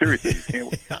 That's seriously.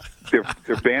 You can't,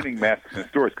 they're banning masks in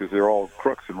stores because they're all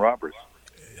crooks and robbers.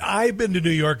 I've been to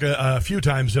New York a few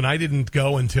times, and I didn't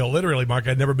go until literally, Mark,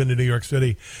 I'd never been to New York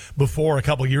City before a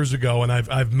couple of years ago, and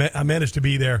I managed to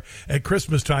be there at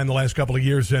Christmas time the last couple of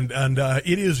years, and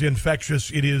it is infectious.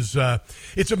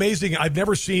 It's amazing. I've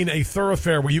never seen a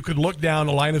thoroughfare where you could look down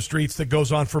a line of streets that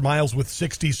goes on for miles with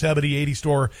 60, 70,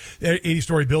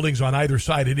 80-story buildings on either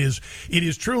side. It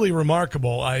is truly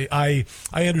remarkable. I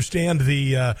understand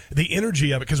the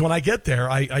energy of it, because when I get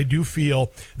there, I do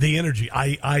feel the energy.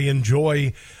 I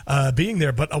enjoy being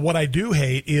there, but what I do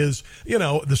hate is,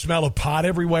 the smell of pot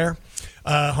everywhere,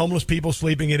 homeless people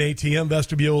sleeping in ATM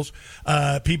vestibules,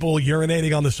 people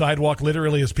urinating on the sidewalk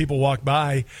literally as people walk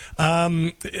by.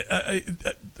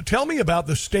 Tell me about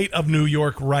the state of New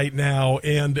York right now,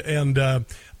 and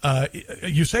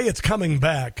you say it's coming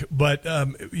back, but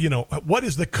what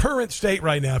is the current state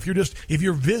right now? If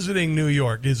you're visiting New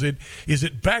York, is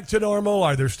it back to normal?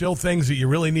 Are there still things that you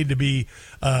really need to be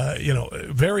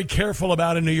very careful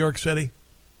about in New York City?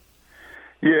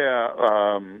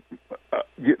 Yeah,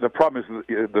 the problem is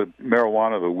the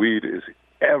marijuana, the weed is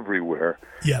everywhere.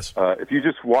 Yes. If you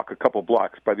just walk a couple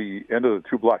blocks, by the end of the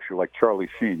 2 blocks, you're like Charlie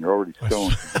Sheen. You're already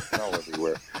stoned and smell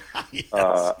everywhere. Yes.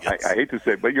 I hate to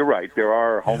say it, but you're right. There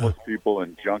are homeless people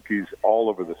and junkies all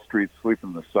over the streets, sleeping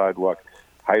on the sidewalk,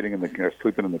 sleeping in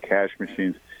the cash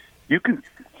machines. You can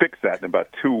fix that in about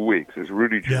 2 weeks, as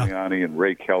Rudy Giuliani and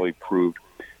Ray Kelly proved.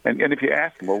 And if you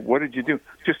ask them, well, what did you do?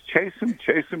 Just chase them.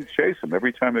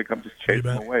 Every time they come, just chase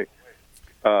them away.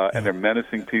 And they're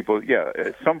menacing people. Yeah,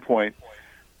 at some point,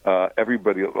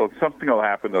 something will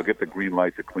happen. They'll get the green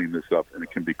light to clean this up, and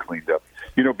it can be cleaned up.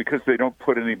 Because they don't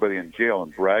put anybody in jail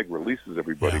and Bragg releases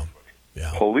everybody.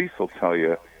 Yeah. Police will tell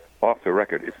you off the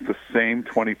record, it's the same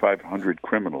 2,500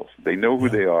 criminals. They know who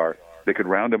they are. They could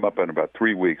round them up in about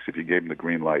 3 weeks if you gave them the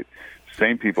green light.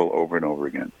 Same people over and over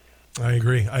again. I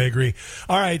agree.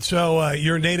 All right, so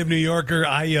you're a native New Yorker.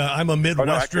 I'm a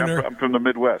Midwesterner. Oh, no, I'm from the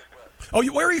Midwest. Oh,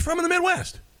 where are you from in the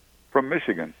Midwest? From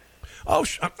Michigan. Oh,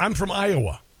 I'm from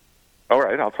Iowa. All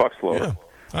right, I'll talk slower. Yeah.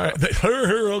 All right.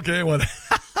 Okay, what?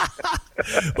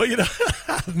 But,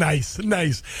 nice.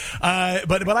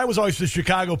 But I was always the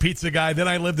Chicago pizza guy. Then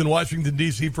I lived in Washington,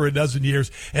 D.C. for a dozen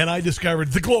years, and I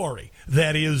discovered the glory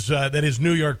that is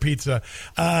New York pizza.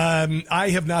 I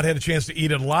have not had a chance to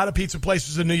eat at a lot of pizza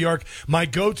places in New York. My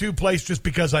go-to place, just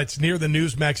because it's near the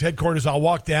Newsmax headquarters, I'll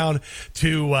walk down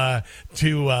to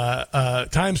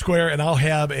Times Square, and I'll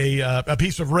have a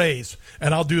piece of Ray's,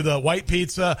 and I'll do the white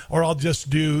pizza, or I'll just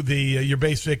do your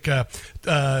basic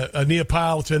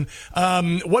Neapolitan.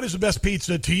 What is the best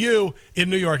pizza to you in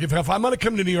New York? If I'm going to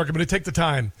come to New York, I'm going to take the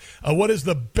time. What is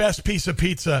the best piece of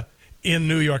pizza in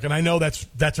New York? And I know that's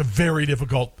a very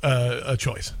difficult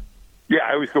choice. Yeah,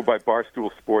 I always go by Barstool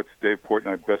Sports. Dave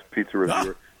Portnoy, best pizza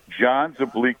reviewer. John's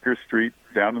of Bleecker Street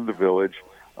down in the Village.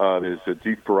 There's a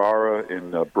Di Ferrara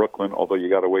in Brooklyn, although you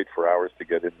got to wait for hours to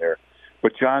get in there.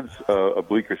 But John's of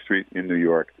Bleecker Street in New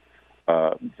York,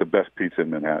 the best pizza in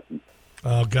Manhattan.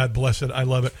 Oh, God bless it. I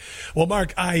love it. Well,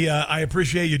 Mark, I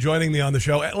appreciate you joining me on the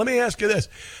show. Let me ask you this.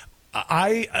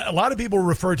 A lot of people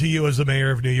refer to you as the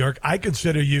mayor of New York. I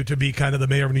consider you to be kind of the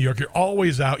mayor of New York. You're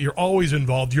always out. You're always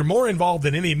involved. You're more involved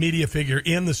than any media figure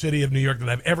in the city of New York that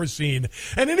I've ever seen.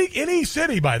 And any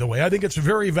city, by the way. I think it's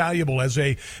very valuable as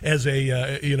a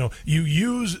you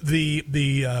use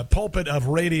the pulpit of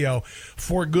radio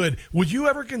for good. Would you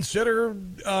ever consider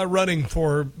running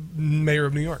for mayor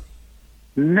of New York?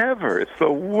 Never. It's the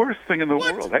worst thing in the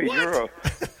world. Hey,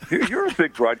 you're a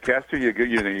big broadcaster. You get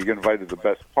invited to the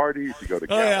best parties. You go to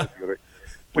galas.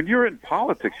 When you're in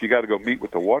politics, you got to go meet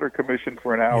with the Water Commission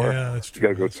for an hour. Yeah, that's true. You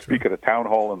got to go speak at a town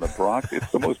hall in the Bronx. It's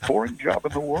the most boring job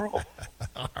in the world.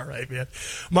 All right, man.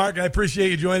 Mark, I appreciate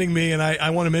you joining me, and I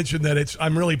want to mention that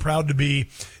I'm really proud to be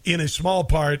in a small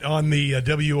part on the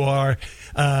WR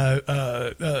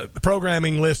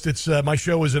programming list. It's my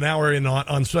show is an hour in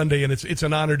on Sunday, and it's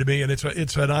an honor to me, and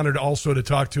it's an honor to also to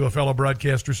talk to a fellow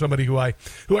broadcaster, somebody who I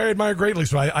admire greatly.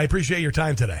 So I appreciate your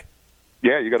time today.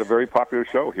 Yeah, you got a very popular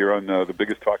show here on the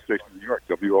biggest talk station in New York,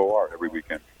 WOR, every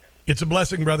weekend. It's a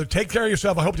blessing, brother. Take care of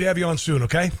yourself. I hope to have you on soon,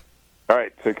 okay? All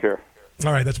right, take care.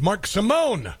 All right, that's Mark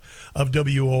Simone of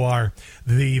WOR,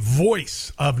 the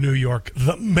voice of New York,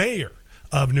 the mayor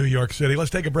of New York City. Let's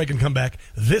take a break and come back.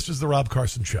 This is the Rob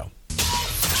Carson Show.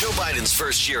 Joe Biden's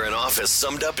first year in office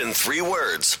summed up in 3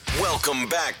 words. Welcome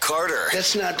back, Carter.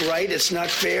 That's not right. It's not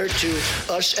fair to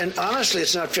us. And honestly,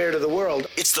 it's not fair to the world.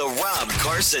 It's the Rob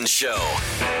Carson Show.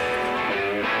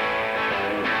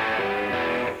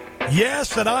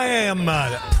 Yes, and I am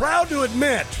proud to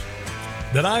admit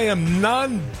that I am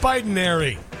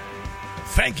non-Bidenary.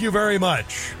 Thank you very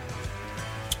much.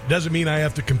 Doesn't mean I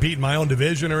have to compete in my own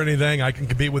division or anything. I can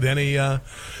compete with any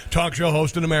talk show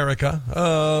host in America,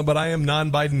 but I am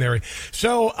non-Bidenary.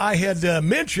 So I had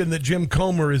mentioned that James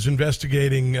Comer,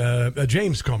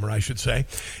 I should say,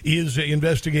 is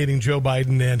investigating Joe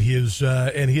Biden and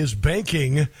his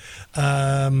banking,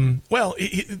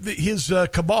 his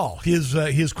cabal,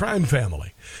 his crime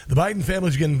family. The Biden family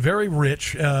is getting very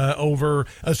rich over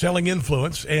selling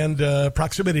influence and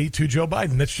proximity to Joe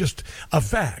Biden. That's just a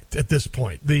fact at this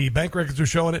point. The bank records are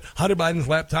showing it. Hunter Biden's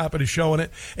laptop is showing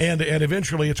it. And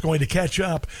eventually it's going to catch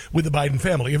up with the Biden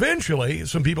family. Eventually,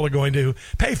 some people are going to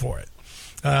pay for it.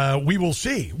 We will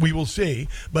see.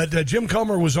 But Jim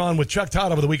Comer was on with Chuck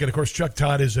Todd over the weekend. Of course, Chuck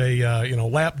Todd is a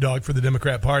lapdog for the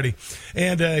Democrat Party.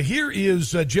 And here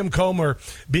is Jim Comer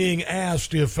being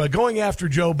asked if going after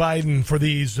Joe Biden for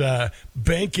these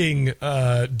banking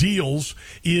deals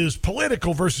is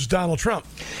political versus Donald Trump.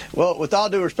 Well, with all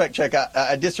due respect, Chuck,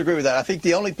 I disagree with that. I think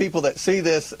the only people that see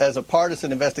this as a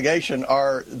partisan investigation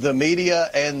are the media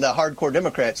and the hardcore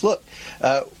Democrats. Look,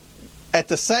 at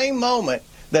the same moment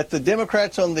that the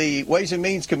Democrats on the Ways and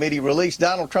Means Committee released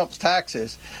Donald Trump's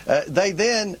taxes, they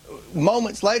then,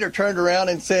 moments later, turned around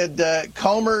and said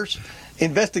Comer's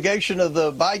investigation of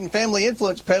the Biden family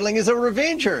influence peddling is a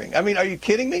revenge hearing. I mean, are you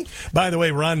kidding me? By the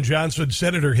way, Ron Johnson,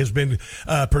 senator, has been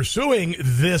pursuing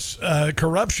this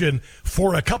corruption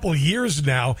for a couple years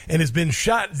now and has been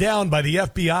shot down by the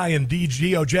FBI and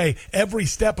DOJ every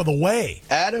step of the way.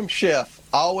 Adam Schiff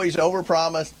always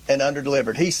overpromised and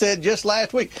underdelivered. He said just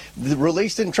last week, the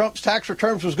release in Trump's tax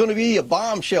returns was going to be a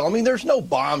bombshell. I mean, there's no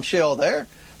bombshell there.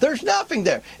 There's nothing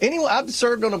there. Anyway, I've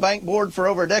served on a bank board for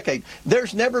over a decade.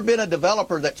 There's never been a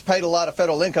developer that's paid a lot of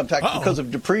federal income tax because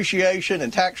of depreciation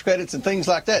and tax credits and things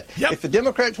like that. Yep. If the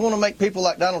Democrats want to make people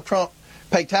like Donald Trump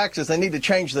pay taxes, they need to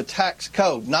change the tax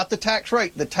code, not the tax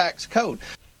rate, the tax code.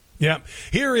 Yeah.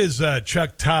 Here is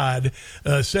Chuck Todd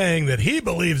saying that he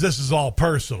believes this is all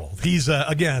personal. He's,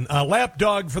 again, a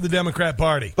lapdog for the Democrat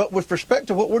Party. But with respect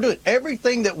to what we're doing,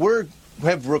 everything that we're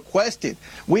have requested.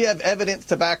 We have evidence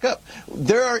to back up.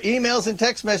 There are emails and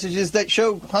text messages that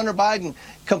show Hunter Biden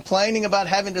complaining about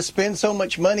having to spend so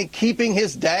much money keeping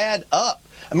his dad up.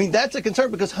 I mean, that's a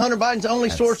concern because Hunter Biden's only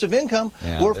source of income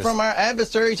were from our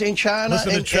adversaries in China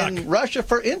and Russia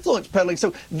for influence peddling.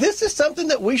 So this is something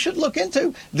that we should look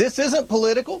into. This isn't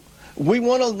political. We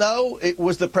want to know,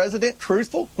 was the president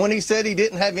truthful when he said he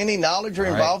didn't have any knowledge or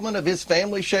involvement of his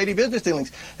family's shady business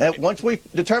dealings? Once we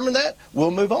determine that,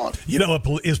 we'll move on. You know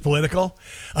what is political?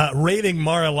 Raiding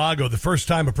Mar-a-Lago, the first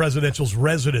time a presidential's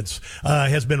residence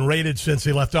has been raided since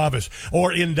he left office,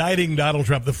 or indicting Donald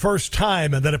Trump, the first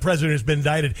time that a president has been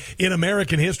indicted in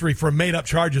American history for made-up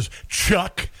charges.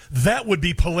 Chuck, that would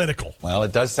be political. Well,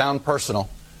 it does sound personal.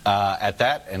 At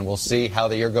that, and we'll see how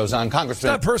the year goes on.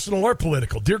 Congressman. It's not personal or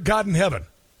political. Dear God in heaven.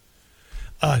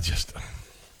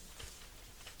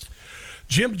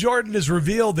 Jim Jordan has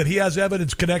revealed that he has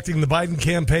evidence connecting the Biden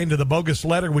campaign to the bogus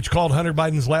letter which called Hunter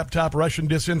Biden's laptop Russian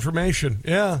disinformation.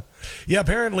 Yeah,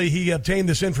 apparently he obtained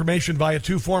this information via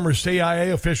two former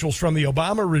CIA officials from the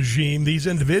Obama regime. These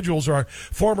individuals are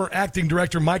former acting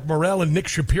director Mike Morell and Nick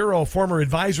Shapiro, former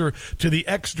advisor to the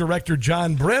ex-director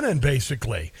John Brennan,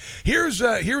 basically. Here's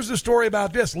the story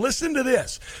about this. Listen to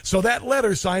this. So that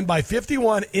letter signed by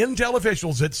 51 Intel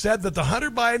officials that said that the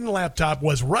Hunter Biden laptop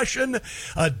was Russian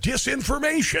disinformation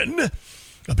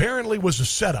apparently was a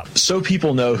setup. So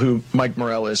people know who Mike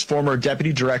Morell is, former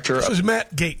deputy director. This is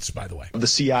Matt Gaetz, by the way. Of the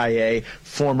CIA,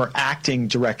 former acting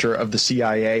director of the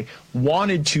CIA,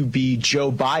 wanted to be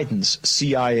Joe Biden's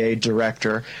CIA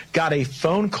director, got a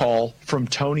phone call from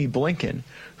Tony Blinken,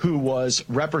 who was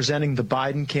representing the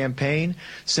Biden campaign,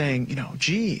 saying,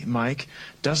 gee, Mike,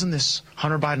 doesn't this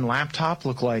Hunter Biden laptop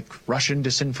look like Russian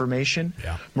disinformation?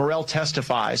 Yeah. Morell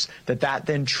testifies that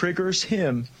then triggers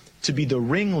him to be the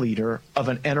ringleader of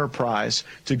an enterprise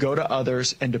to go to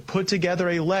others and to put together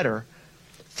a letter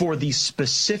for the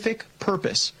specific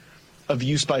purpose of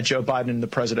use by Joe Biden in the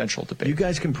presidential debate. You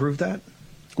guys can prove that?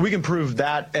 We can prove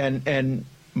that and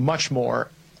much more.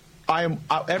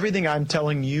 Everything I'm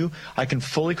telling you, I can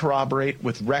fully corroborate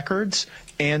with records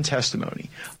and testimony.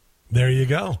 There you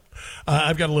go.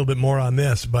 I've got a little bit more on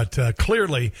this, but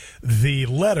clearly the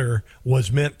letter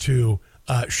was meant to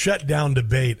shut down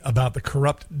debate about the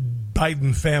corrupt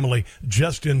Biden family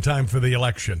just in time for the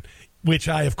election, which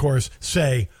I, of course,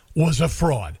 say was a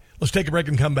fraud. Let's take a break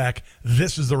and come back.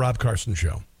 This is the Rob Carson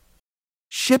Show.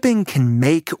 Shipping can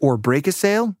make or break a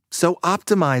sale, so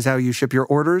optimize how you ship your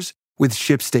orders with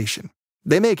ShipStation.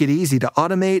 They make it easy to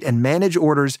automate and manage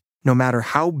orders no matter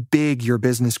how big your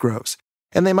business grows.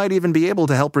 And they might even be able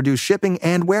to help reduce shipping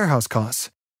and warehouse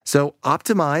costs. So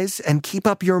optimize and keep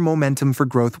up your momentum for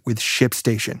growth with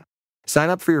ShipStation.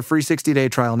 Sign up for your free 60-day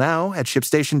trial now at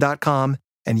ShipStation.com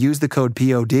and use the code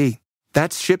POD.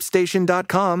 That's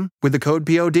ShipStation.com with the code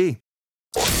POD.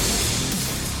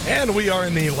 And we are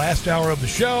in the last hour of the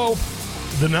show.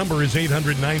 The number is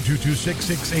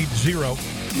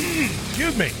 800-922-6680.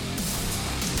 Excuse me.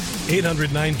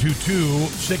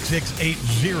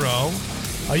 800-922-6680.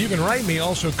 You can write me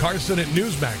also, Carson at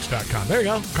Newsmax.com. There you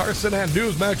go, Carson at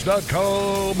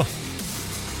Newsmax.com.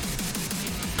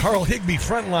 Carl Higbee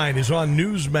Frontline is on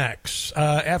Newsmax.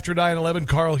 After 9/11,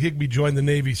 Carl Higbee joined the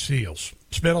Navy SEALs.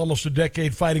 Spent almost a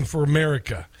decade fighting for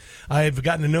America. I've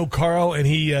gotten to know Carl, and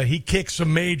he kicks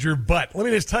some major butt. Let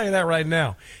me just tell you that right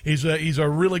now. He's a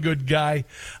really good guy,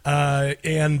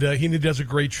 and he does a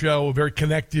great show, a very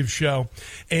connective show.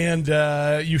 And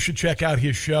you should check out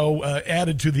his show,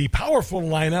 added to the powerful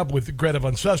lineup with Greta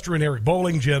Van Susteren, Eric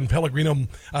Bowling, Jen Pellegrino,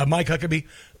 Mike Huckabee,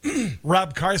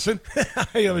 Rob Carson.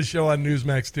 I have a show on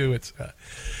Newsmax, too.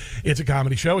 It's a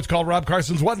comedy show. It's called Rob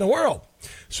Carson's What in the World?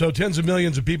 So tens of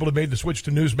millions of people have made the switch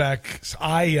to Newsmax.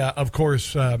 Of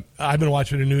course, I've been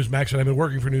watching the Newsmax, and I've been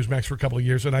working for Newsmax for a couple of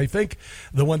years. And I think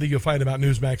the one thing you'll find about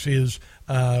Newsmax is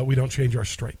we don't change our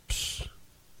stripes.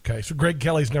 Okay, so Greg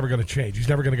Kelly's never going to change. He's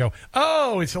never going to go,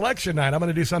 oh, it's election night, I'm going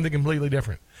to do something completely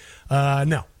different.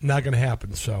 No, not going to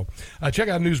happen. So check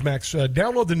out Newsmax.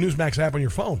 Download the Newsmax app on your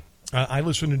phone. I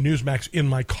listen to Newsmax in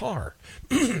my car.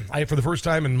 For the first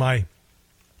time in my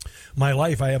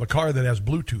life, I have a car that has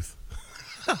Bluetooth.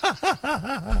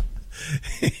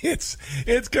 It's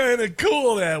kind of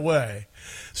cool that way.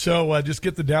 So just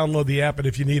get download the app, and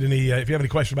if you need any, if you have any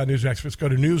questions about Newsmax, just go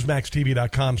to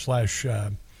newsmaxtv.com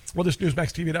just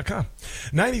newsmaxtv.com.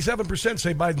 97%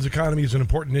 say Biden's economy is an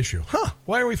important issue.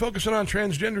 Why are we focusing on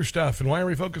transgender stuff, and why are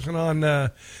we focusing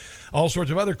on all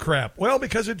sorts of other crap? Well,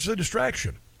 because it's a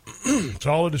distraction. It's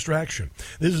all a distraction.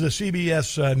 This is a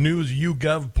CBS News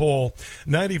YouGov poll.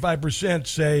 95%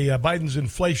 say Biden's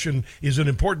inflation is an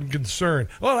important concern.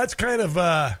 Well, that's kind of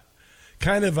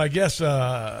kind of, I guess,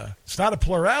 it's not a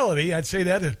plurality. I'd say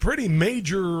that is a pretty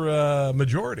major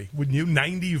majority. Wouldn't you?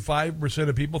 95%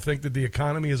 of people think that the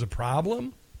economy is a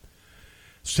problem.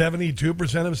 72%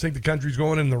 of us think the country's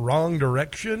going in the wrong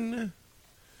direction.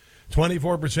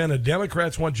 24% of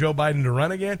Democrats want Joe Biden to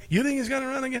run again. You think he's going to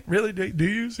run again? Really? Do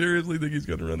you seriously think he's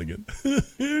going to run again?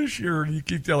 Sure, you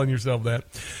keep telling yourself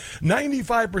that.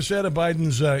 95% of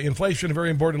Biden's inflation, very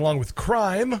important, along with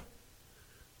crime.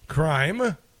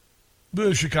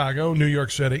 The Chicago, New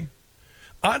York City.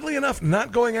 Oddly enough,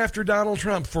 not going after Donald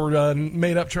Trump for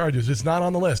made-up charges. It's not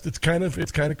on the list. It's kind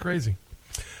of crazy.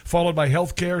 Followed by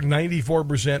health care,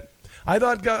 94%. I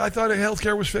thought health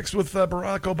care was fixed with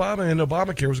Barack Obama, and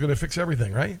Obamacare was going to fix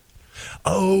everything, right?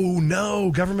 Oh,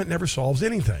 no, government never solves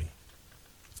anything.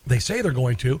 They say they're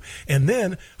going to, and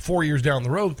then 4 years down the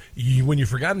road, when you've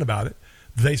forgotten about it,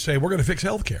 they say, we're going to fix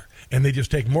health care, and they just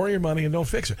take more of your money and don't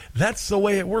fix it. That's the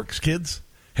way it works, kids.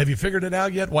 Have you figured it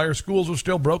out yet, why our schools are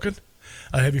still broken?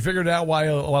 Have you figured out why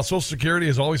Social Security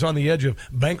is always on the edge of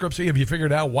bankruptcy? Have you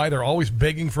figured out why they're always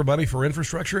begging for money for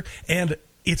infrastructure? And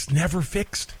it's never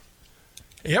fixed.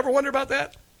 You ever wonder about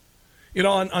that? You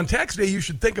know, on tax day, you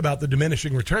should think about the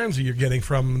diminishing returns that you're getting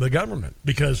from the government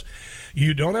because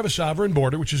you don't have a sovereign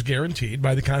border, which is guaranteed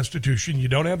by the Constitution. You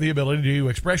don't have the ability to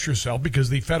express yourself because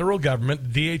the federal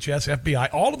government, DHS,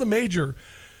 FBI, all of the major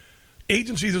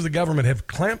agencies of the government have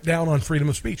clamped down on freedom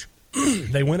of speech.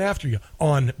 They went after you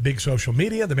on big social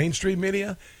media, the mainstream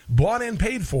media, bought and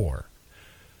paid for.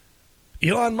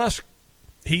 Elon Musk,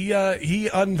 he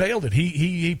unveiled it.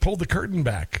 He pulled the curtain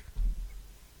back.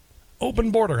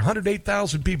 Open border,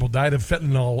 108,000 people died of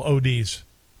fentanyl ODs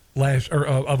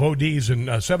of ODs, and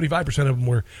 75% of them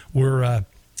were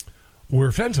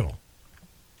fentanyl.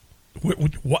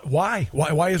 Why?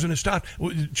 Why isn't it stopped?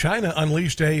 China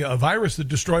unleashed a virus that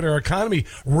destroyed our economy,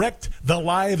 wrecked the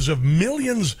lives of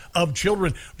millions of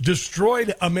children,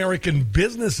 destroyed American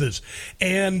businesses,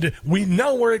 and we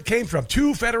know where it came from.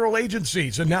 2 federal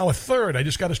agencies, and now a third, I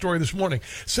just got a story this morning,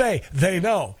 say they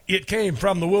know it came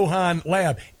from the Wuhan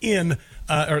lab in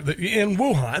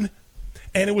Wuhan,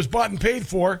 and it was bought and paid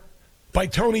for by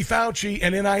Tony Fauci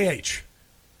and NIH.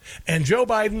 And Joe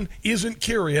Biden isn't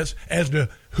curious as to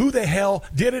who the hell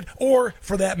did it, or,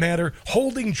 for that matter,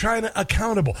 holding China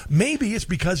accountable. Maybe it's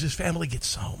because his family gets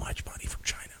so much money from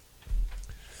China.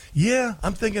 Yeah,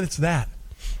 I'm thinking it's that.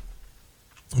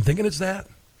 Healthcare,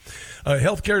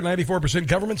 94%.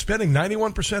 Government spending,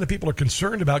 91% of people are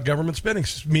concerned about government spending,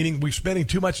 meaning we're spending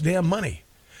too much damn money.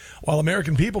 While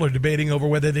American people are debating over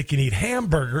whether they can eat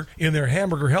hamburger in their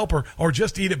hamburger helper or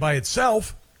just eat it by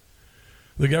itself,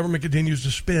 the government continues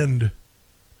to spend.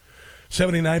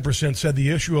 79% said the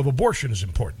issue of abortion is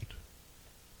important.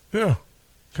 Yeah,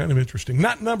 kind of interesting.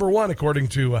 Not number one, according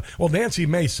to, Nancy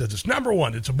Mace says it's number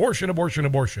one. It's abortion, abortion,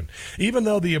 abortion. Even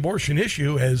though the abortion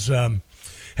issue has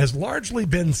largely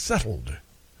been settled,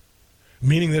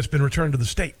 meaning that it's been returned to the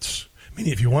states.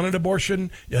 Meaning if you want an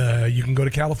abortion, you can go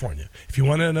to California. If you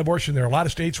want an abortion, there are a lot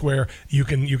of states where you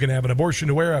can have an abortion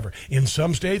to wherever. In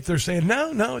some states, they're saying,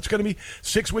 no, it's going to be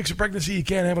 6 weeks of pregnancy. You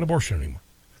can't have an abortion anymore.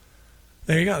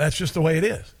 There you go. That's just the way it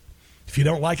is. If you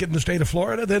don't like it in the state of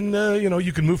Florida, then,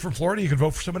 you can move from Florida. You can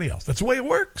vote for somebody else. That's the way it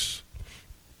works.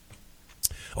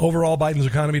 Overall, Biden's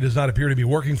economy does not appear to be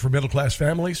working for middle-class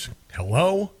families.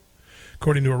 Hello?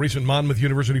 According to a recent Monmouth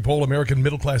University poll, American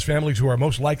middle-class families who are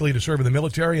most likely to serve in the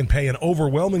military and pay an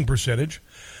overwhelming percentage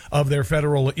of their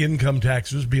federal income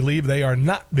taxes believe they are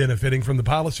not benefiting from the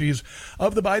policies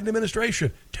of the Biden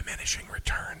administration. Diminishing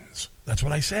returns. That's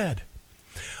what I said.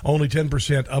 Only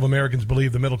 10% of Americans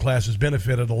believe the middle class has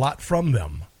benefited a lot from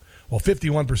them, while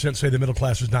 51% say the middle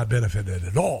class has not benefited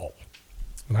at all.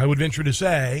 And I would venture to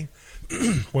say,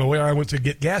 where I went to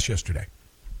get gas yesterday,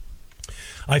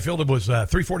 I filled it was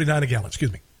 $3.49 a gallon.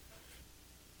 Excuse me.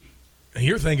 And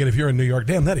you're thinking, if you're in New York,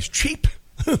 damn, that is cheap.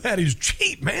 That is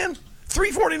cheap, man.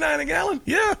 $3.49 a gallon.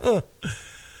 Yeah.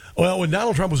 Well, when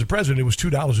Donald Trump was the president, it was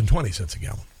 $2.20 a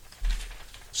gallon.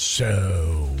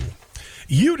 So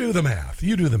you do the math.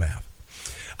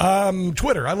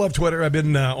 Twitter. I love Twitter. I've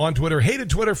been on Twitter. Hated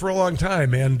Twitter for a long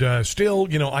time, and still,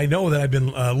 I know that I've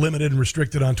been limited and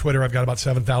restricted on Twitter. I've got about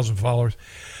 7,000 followers.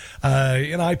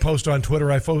 And I post on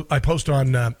Twitter. I post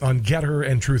on Getter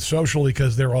and Truth Social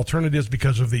because they're alternatives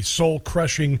because of the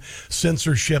soul-crushing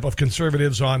censorship of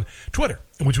conservatives on Twitter,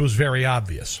 which was very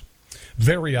obvious.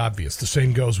 Very obvious. The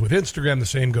same goes with Instagram. The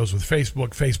same goes with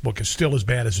Facebook. Facebook is still as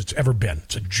bad as it's ever been.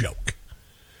 It's a joke.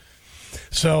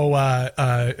 So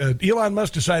Elon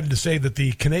Musk decided to say that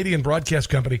the Canadian broadcast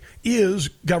company is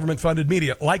government-funded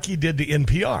media, like he did to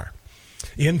NPR.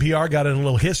 NPR got in a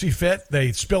little hissy fit.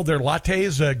 They spilled their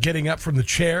lattes getting up from the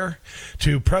chair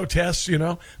to protest,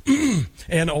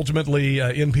 and ultimately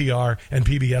NPR and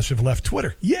PBS have left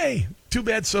Twitter. Yay! Too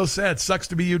bad, so sad. Sucks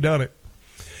to be you, don't it?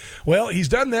 Well, he's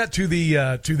done that to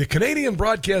the Canadian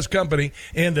Broadcast Company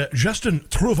and Justin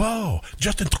Trudeau,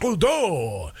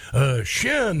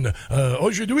 chien,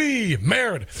 aujourd'hui,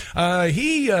 merde.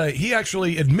 He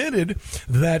actually admitted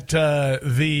that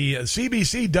the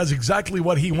CBC does exactly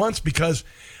what he wants because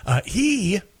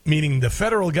he, meaning the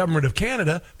federal government of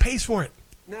Canada, pays for it.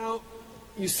 Now,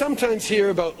 you sometimes hear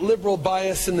about liberal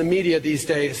bias in the media these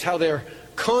days, how they're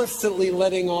constantly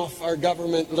letting our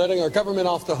government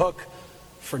off the hook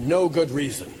for no good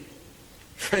reason.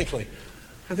 Frankly,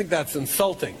 I think that's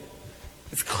insulting.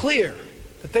 It's clear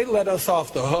that they let us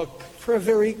off the hook for a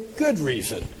very good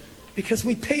reason, because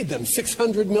we paid them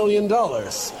 $600 million.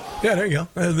 Yeah, there you go.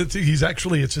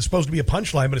 It's supposed to be a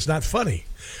punchline, but it's not funny.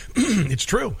 It's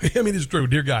true. I mean, it's true.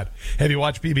 Dear God. Have you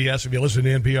watched PBS? Have you listened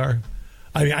to NPR?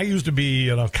 I mean, I used to be,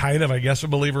 a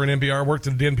believer in NPR. I worked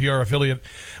at the NPR affiliate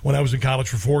when I was in college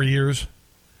for 4 years.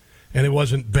 And it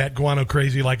wasn't bat guano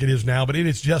crazy like it is now, but it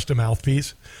is just a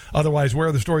mouthpiece. Otherwise, where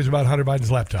are the stories about Hunter Biden's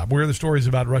laptop? Where are the stories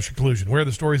about Russia collusion? Where are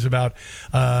the stories about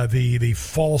the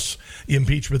false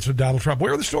impeachments of Donald Trump?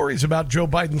 Where are the stories about Joe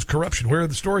Biden's corruption? Where are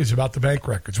the stories about the bank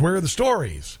records? Where are the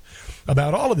stories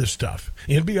about all of this stuff?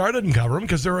 NPR doesn't cover them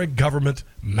because they're a government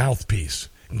mouthpiece,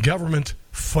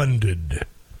 government-funded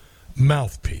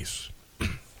mouthpiece.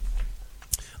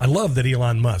 I love that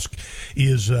Elon Musk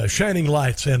is shining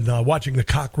lights and watching the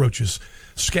cockroaches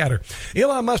scatter.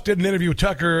 Elon Musk did an interview with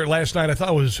Tucker last night. I thought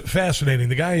it was fascinating.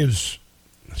 The guy is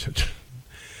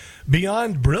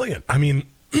beyond brilliant. I mean,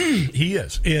 he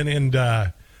is. And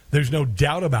there's no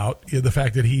doubt about the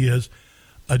fact that he is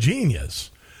a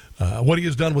genius. What he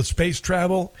has done with space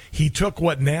travel, he took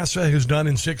what NASA has done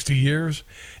in 60 years,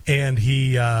 and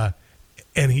he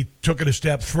took it a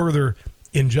step further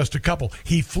in just a couple.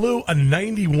 He flew a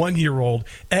 91-year-old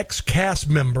ex-cast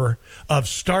member of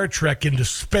Star Trek into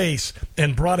space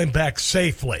and brought him back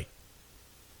safely.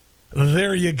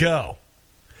 There you go.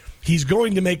 He's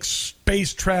going to make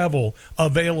space travel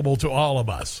available to all of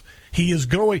us. He is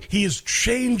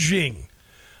changing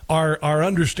our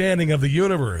understanding of the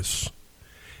universe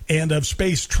and of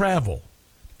space travel.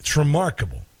 It's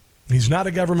remarkable. He's not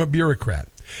a government bureaucrat.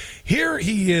 Here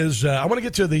he is. I want to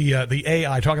get to the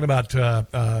AI, talking about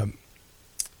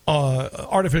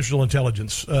artificial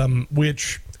intelligence,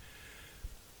 which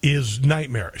is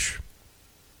nightmarish.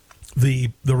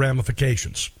 The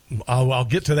ramifications. I'll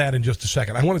get to that in just a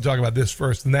second. I want to talk about this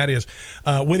first, and that is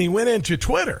when he went into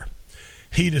Twitter,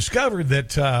 he discovered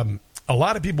that a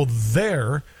lot of people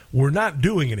there were not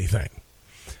doing anything.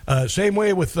 Same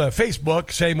way with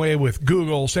Facebook, same way with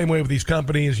Google, same way with these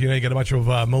companies. You get a bunch of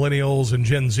millennials and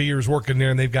Gen Zers working there,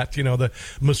 and they've got, the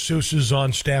masseuses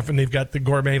on staff, and they've got the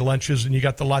gourmet lunches, and you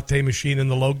got the latte machine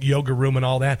and the yoga room and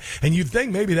all that. And you'd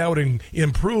think maybe that would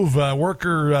improve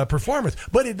worker performance,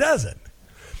 but it doesn't.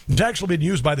 It's actually been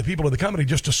used by the people of the company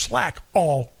just to slack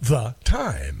all the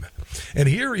time. And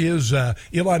here is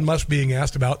Elon Musk being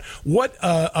asked about what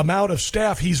amount of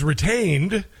staff he's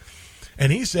retained. And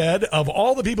he said, of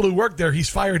all the people who work there, he's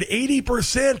fired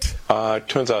 80%. It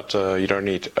turns out you don't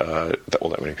need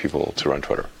that many people to run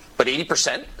Twitter. But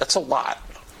 80%? That's a lot.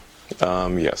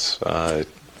 Yes. If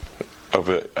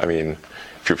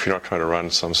you're not trying to run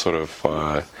some sort of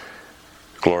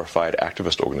glorified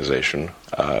activist organization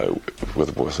and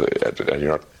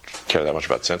you're not care that much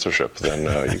about censorship,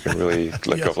 then you can really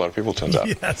let go of a lot of people, turns out.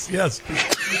 Yes.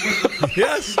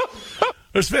 Yes.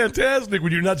 It's fantastic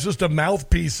when you're not just a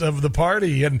mouthpiece of the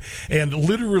party and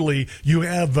literally you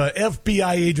have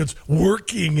FBI agents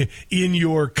working in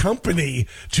your company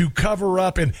to cover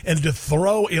up and to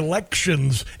throw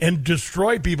elections and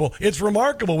destroy people. It's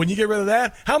remarkable when you get rid of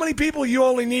that. How many people you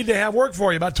only need to have work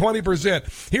for you? About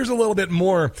 20%. Here's a little bit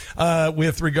more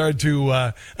with regard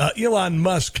to Elon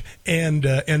Musk and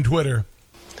Twitter.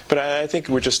 But I think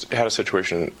we just had a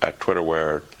situation at Twitter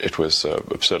where it was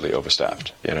absurdly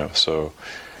overstaffed, so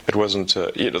it wasn't,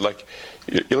 you look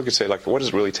at, say, what does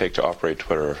it really take to operate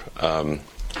Twitter? Most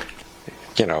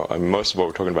of what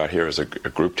we're talking about here is a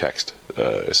group text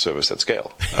service at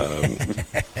scale.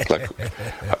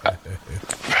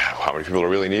 How many people are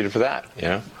really needed for that,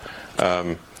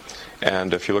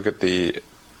 And if you look at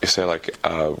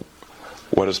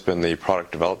what has been the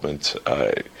product development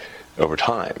over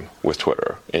time with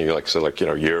Twitter, and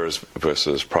you're years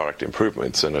versus product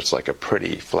improvements, and it's like a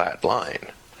pretty flat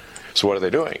line. So what are they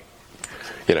doing?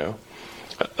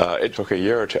 It took a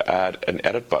year to add an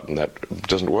edit button that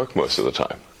doesn't work most of the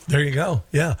time. There you go.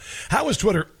 Yeah. How has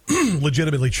Twitter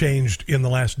legitimately changed in the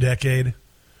last decade?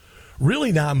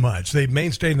 Really not much. They've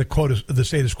maintained the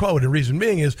status quo, and the reason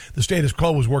being is the status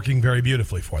quo was working very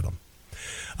beautifully for them.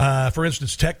 For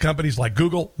instance, tech companies like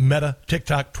Google, Meta,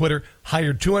 TikTok, Twitter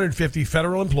hired 250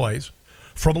 federal employees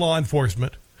from law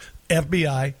enforcement,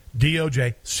 FBI,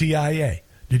 DOJ, CIA.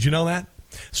 Did you know that?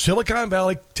 Silicon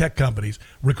Valley tech companies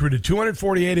recruited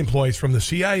 248 employees from the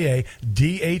CIA,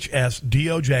 DHS,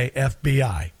 DOJ,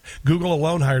 FBI. Google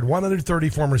alone hired 130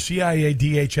 former CIA,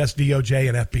 DHS, DOJ,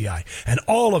 and FBI. And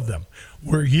all of them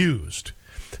were used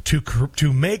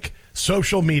to make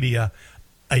social media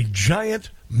a giant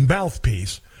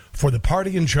mouthpiece for the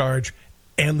party in charge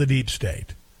and the deep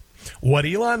state. What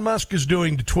Elon Musk is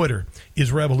doing to Twitter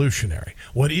is revolutionary.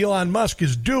 What Elon Musk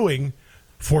is doing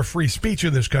for free speech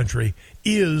in this country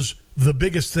is the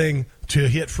biggest thing to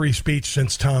hit free speech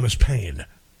since Thomas Paine.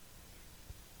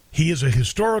 He is a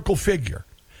historical figure.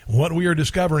 What we are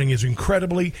discovering is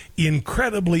incredibly,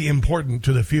 incredibly important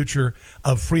to the future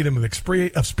of freedom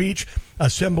of speech,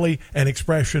 assembly, and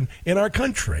expression in our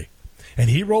country. And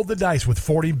he rolled the dice with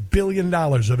 $40 billion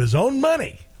of his own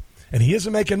money, and he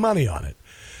isn't making money on it.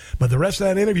 But the rest of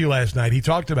that interview last night, he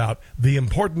talked about the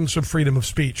importance of freedom of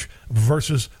speech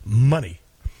versus money.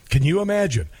 Can you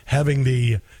imagine having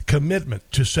the commitment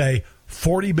to say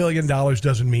 $40 billion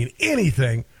doesn't mean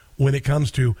anything when it comes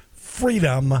to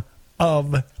freedom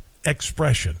of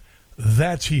expression?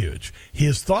 That's huge.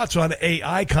 His thoughts on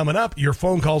AI coming up. Your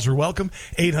phone calls are welcome.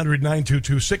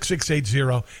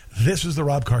 800-922-6680. This is the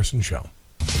Rob Carson Show.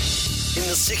 In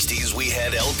the 60s, we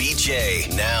had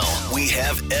LBJ. Now we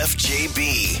have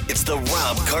FJB. It's the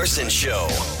Rob Carson Show.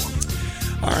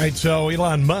 All right, so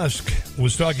Elon Musk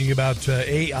was talking about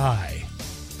AI.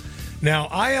 Now,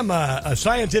 I am a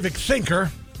scientific thinker,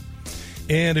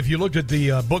 and if you looked at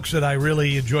the books that I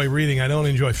really enjoy reading, I don't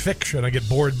enjoy fiction. I get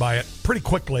bored by it pretty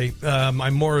quickly.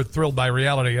 I'm more thrilled by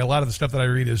reality. A lot of the stuff that I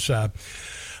read is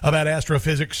about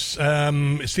astrophysics,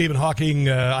 Stephen Hawking,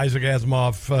 Isaac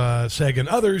Asimov, Sagan,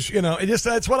 others.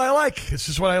 That's what I like. It's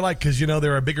just what I like because,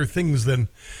 there are bigger things than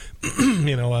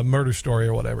a murder story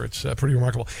or whatever. It's pretty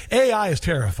remarkable. AI is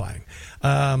terrifying.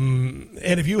 And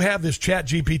if you have this chat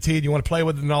GPT and you want to play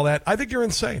with it and all that, I think you're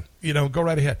insane. Go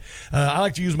right ahead. I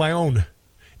like to use my own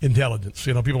intelligence.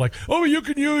 People are like, oh, you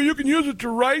can use it to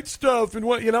write stuff. And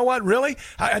what, really?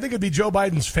 I think it'd be Joe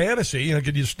Biden's fantasy.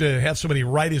 Could just have somebody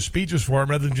write his speeches for him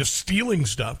rather than just stealing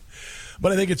stuff.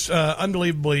 But I think it's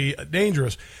unbelievably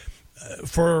dangerous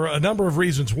for a number of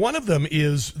reasons. One of them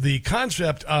is the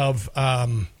concept of, how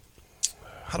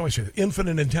do I say that?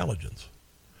 Infinite intelligence.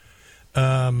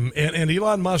 And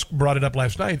Elon Musk brought it up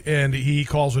last night, and he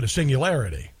calls it a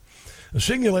singularity. A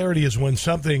singularity is when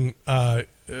something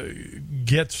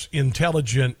gets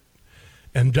intelligent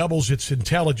and doubles its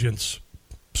intelligence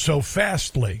so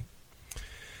fastly,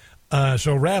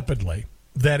 so rapidly,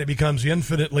 that it becomes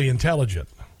infinitely intelligent.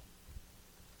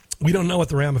 We don't know what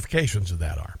the ramifications of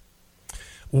that are.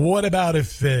 What about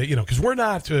if, because we're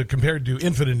not compared to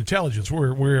infinite intelligence,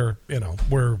 we're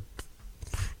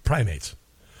primates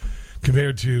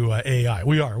compared to AI.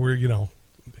 We're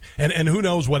and who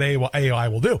knows what AI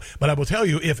will do. But I will tell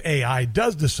you, if AI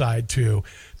does decide to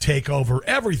take over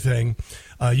everything,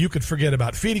 you could forget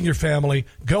about feeding your family,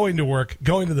 going to work,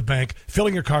 going to the bank,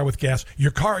 filling your car with gas,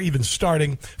 your car even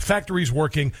starting, factories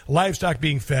working, livestock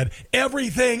being fed.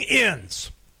 Everything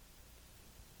ends.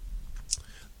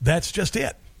 That's just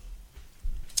it.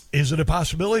 Is it a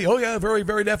possibility? Oh, yeah, very,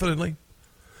 very definitely.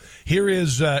 Here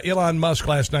is Elon Musk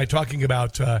last night talking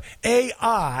about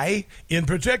AI in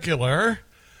particular,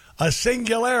 a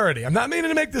singularity. I'm not meaning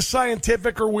to make this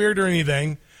scientific or weird or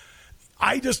anything.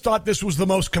 I just thought this was the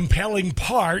most compelling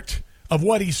part of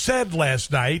what he said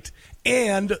last night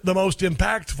and the most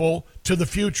impactful to the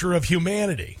future of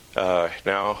humanity.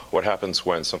 Now, what happens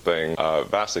when something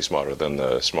vastly smarter than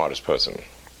the smartest person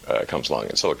comes along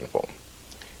in silicon form?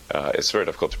 It's very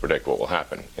difficult to predict what will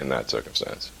happen in that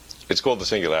circumstance. It's called the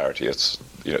singularity. It's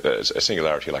a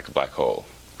singularity like a black hole.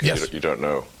 Yes. You don't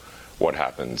know what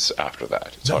happens after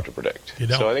that. It's hard to predict.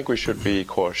 So I think we should be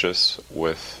cautious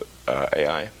with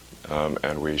AI, and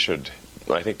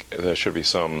I think there should be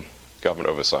some government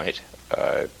oversight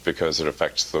because it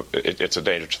affects it's a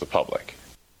danger to the public.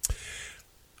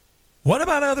 What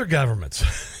about other governments?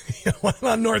 What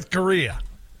about North Korea?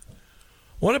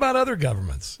 What about other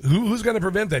governments? Who's going to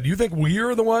prevent that? Do you think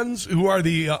we're the ones who are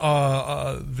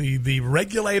the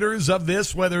regulators of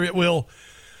this, whether it will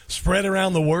spread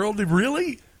around the world?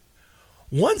 Really?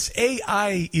 Once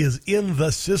AI is in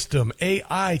the system,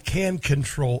 AI can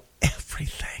control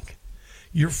everything.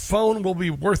 Your phone will be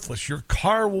worthless. Your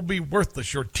car will be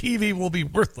worthless. Your TV will be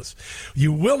worthless.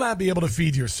 You will not be able to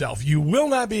feed yourself. You will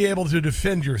not be able to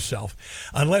defend yourself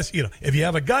unless, if you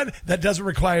have a gun that doesn't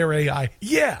require AI,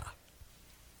 yeah.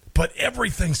 But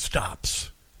everything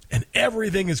stops, and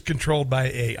everything is controlled by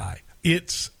AI.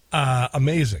 It's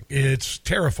amazing. It's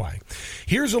terrifying.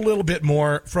 Here's a little bit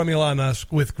more from Elon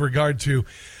Musk with regard to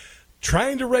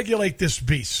trying to regulate this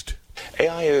beast.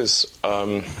 AI is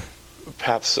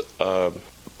perhaps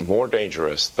more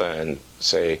dangerous than,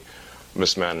 say,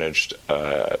 mismanaged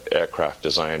aircraft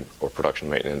design or production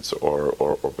maintenance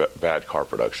or bad car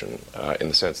production, in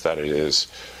the sense that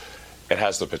it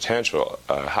has the potential,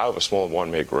 however small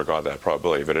one may regard that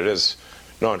probability, but it is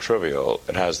non-trivial.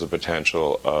 It has the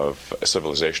potential of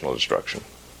civilizational destruction.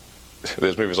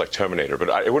 There's movies like Terminator,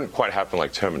 but it wouldn't quite happen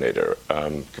like Terminator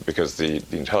because the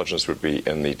intelligence would be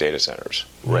in the data centers.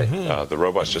 Right. The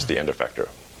robot's just the end effector.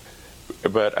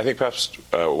 But I think perhaps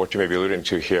what you may be alluding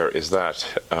to here is that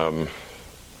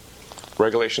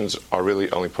regulations are really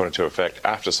only put into effect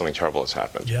after something terrible has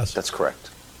happened. Yes. That's correct.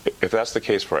 If that's the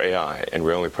case for AI, and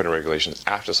we only put in regulations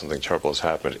after something terrible has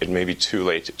happened, it may be too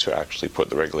late to actually put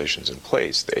the regulations in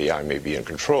place. The AI may be in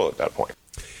control at that point.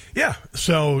 Yeah,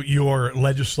 so your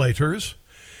legislators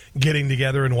getting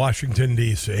together in Washington,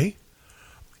 D.C.,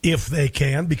 if they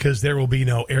can, because there will be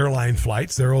no airline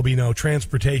flights, there will be no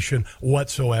transportation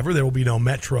whatsoever, there will be no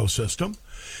metro system,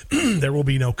 there will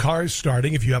be no cars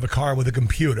starting. If you have a car with a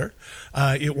computer,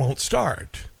 it won't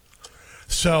start.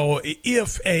 So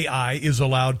if AI is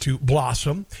allowed to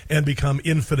blossom and become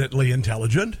infinitely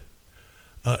intelligent,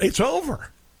 it's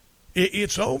over.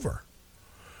 It's over.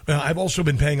 I've also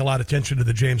been paying a lot of attention to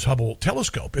the James Hubble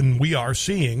telescope, and we are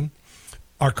seeing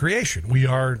our creation. We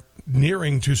are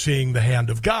nearing to seeing the hand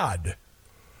of God.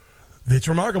 It's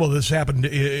remarkable that this happened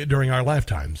during our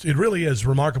lifetimes. It really is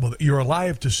remarkable that you're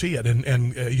alive to see it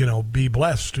and be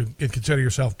blessed and consider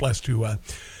yourself blessed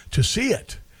to see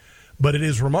it. But it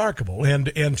is remarkable, and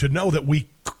to know that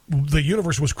the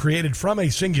universe was created from a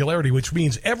singularity, which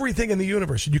means everything in the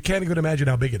universe, and you can't even imagine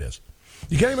how big it is.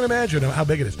 You can't even imagine how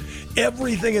big it is.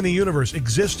 Everything in the universe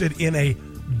existed in a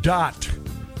dot,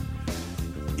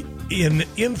 in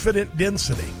infinite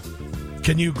density.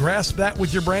 Can you grasp that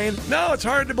with your brain? No, it's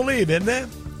hard to believe, isn't it?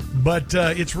 But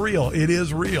it's real. It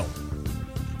is real.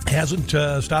 Hasn't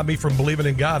stopped me from believing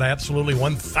in God. Absolutely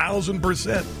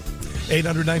 1,000%.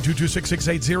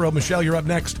 800-922-6680. Michelle, you're up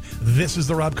next. This is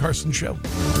The Rob Carson Show.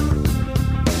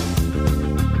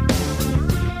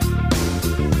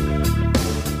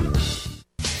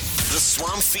 The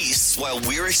Swamp feasts while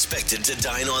we're expected to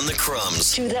dine on the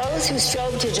crumbs. To those who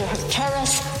strove to deter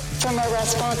us from our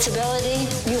responsibility,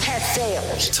 you have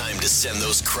failed. Time to send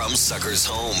those crumb suckers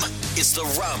home. It's The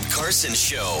Rob Carson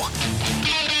Show.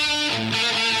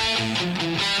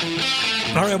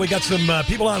 All right, we got some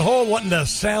people on hold wanting to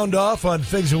sound off on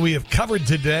things that we have covered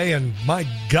today, and my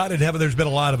God in heaven, there's been a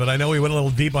lot of it. I know we went a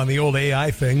little deep on the old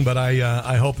AI thing, but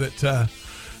I hope that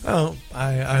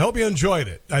I hope you enjoyed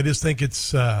it. I just think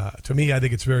it's to me, I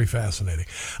think it's very fascinating.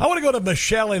 I want to go to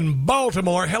Michelle in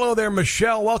Baltimore. Hello there,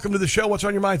 Michelle. Welcome to the show. What's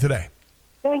on your mind today?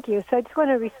 Thank you. So I just want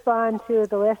to respond to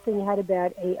the last thing you had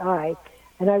about AI,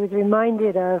 and I was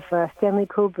reminded of Stanley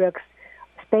Kubrick's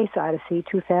Space Odyssey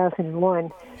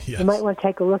 2001. Yes. You might want to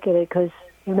take a look at it because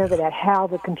you remember that Hal,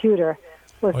 the computer,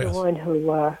 was the one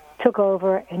who took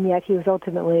over, and yet he was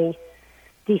ultimately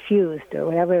defused or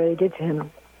whatever they did to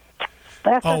him.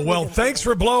 Well, thanks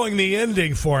for blowing the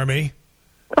ending for me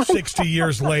 60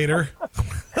 years later.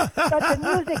 But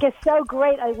the music is so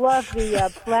great. I love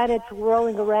the planets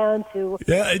whirling around to...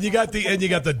 Yeah, and you got the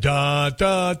da,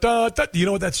 da, da, da. Do you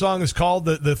know what that song is called,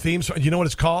 the theme song? Do you know what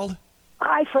it's called?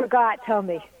 I forgot. Tell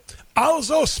me.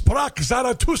 Also sprach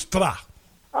Zarathustra.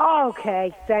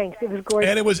 Okay, thanks. It was gorgeous.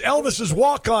 And it was Elvis's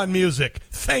walk-on music.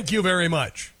 Thank you very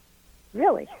much.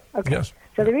 Really? Okay. Yes.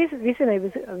 So the reason I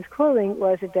was calling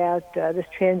was about this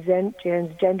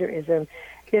transgenderism.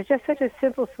 There's just such a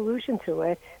simple solution to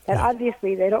it that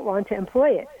obviously they don't want to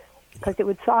employ it because it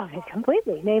would solve it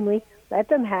completely. Namely, let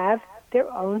them have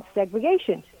their own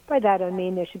segregation. By that I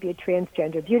mean there should be a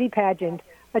transgender beauty pageant,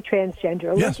 a transgender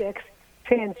Olympics,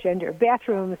 transgender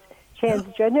bathrooms,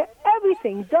 transgender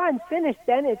everything done, finished.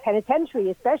 Then at penitentiary,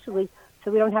 especially,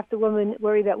 so we don't have to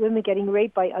worry about women getting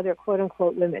raped by other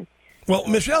quote-unquote women. Well,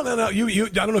 Michelle, you I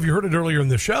don't know if you heard it earlier in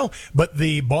the show, but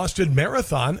the Boston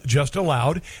Marathon just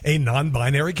allowed a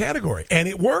non-binary category, and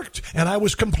it worked, and I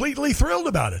was completely thrilled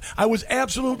about it. I was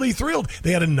absolutely thrilled.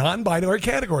 They had a non-binary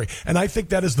category, and I think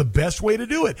that is the best way to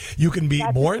do it. You can be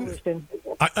born...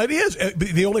 It is.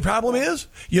 The only problem is,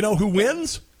 you know who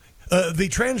wins? The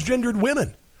transgendered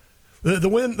women.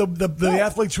 The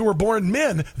athletes who are born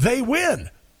men, they win.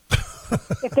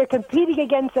 If they're competing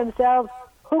against themselves,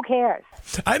 who cares?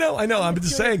 I know. I'm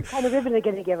just saying. What kind of ribbon are they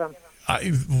going to give them?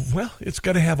 Well, it's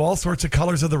going to have all sorts of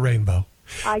colors of the rainbow.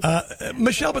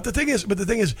 Michelle, but the thing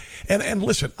is, and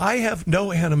listen, I have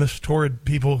no animus toward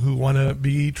people who want to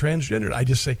be transgendered. I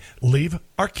just say, leave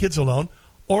our kids alone,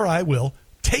 or I will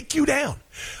take you down.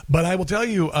 But I will tell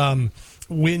you,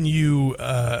 when you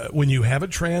have a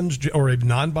trans or a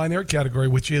non-binary category,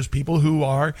 which is people who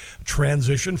are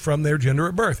transitioned from their gender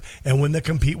at birth, and when they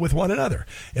compete with one another,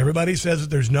 everybody says that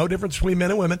there's no difference between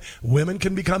men and women. Women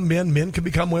can become men, men can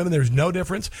become women. There's no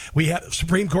difference. We had a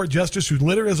Supreme Court justice who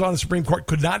literally is on the Supreme Court,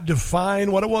 could not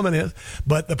define what a woman is.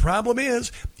 But the problem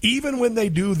is, even when they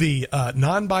do the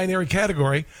non-binary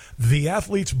category, the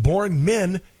athletes born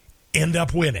men end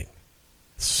up winning.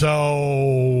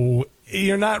 So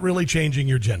you're not really changing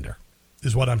your gender,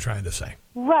 is what I'm trying to say.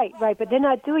 Right. But they're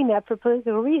not doing that for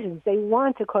political reasons. They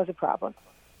want to cause a problem.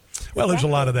 Well, there's a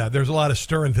lot of that. There's a lot of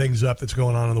stirring things up that's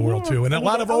going on in the world, too. And a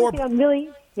lot of... the only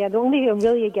thing I'm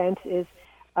really against is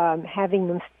having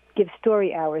them give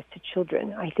story hours to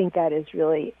children. I think that is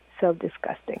really so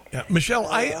disgusting. Yeah. Michelle,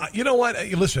 you know what?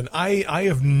 Listen, I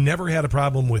have never had a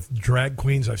problem with drag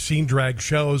queens. I've seen drag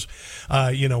shows.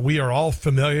 We are all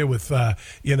familiar with, I'm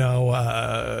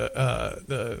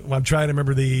trying to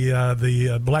remember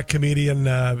the black comedian,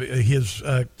 his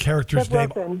character's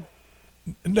name. Wilson.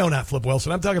 No, not Flip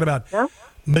Wilson. I'm talking about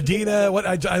Medina.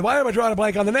 Why am I drawing a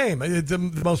blank on the name? The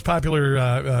most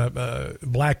popular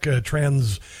black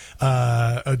trans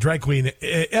drag queen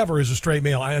ever is a straight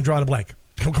male. I'm drawing a blank.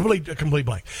 Complete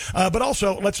blank. But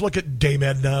also, let's look at Dame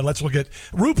Edna. Let's look at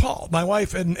RuPaul. My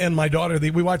wife and my daughter,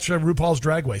 we watch RuPaul's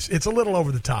Drag Race. It's a little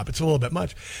over the top. It's a little bit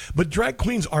much. But drag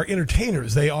queens are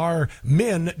entertainers. They are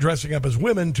men dressing up as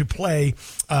women to play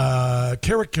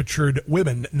caricatured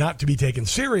women, not to be taken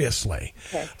seriously.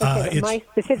 Okay. My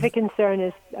specific concern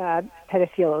is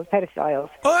pedophiles.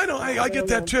 Oh, I know. I get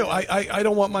that too. I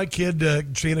don't want my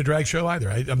kid seeing a drag show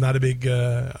either. I'm not a big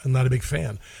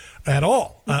fan at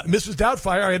all. Mrs.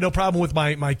 Doubtfire, I had no problem with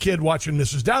my kid watching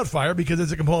Mrs. Doubtfire because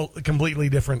it's a completely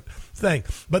different thing.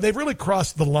 But they've really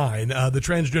crossed the line. The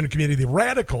transgender community, the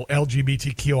radical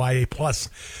LGBTQIA plus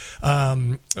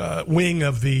wing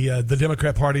of the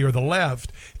Democrat Party or the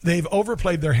left, they've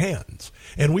overplayed their hands.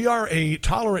 And we are a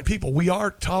tolerant people. We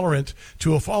are tolerant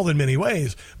to a fault in many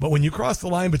ways. But when you cross the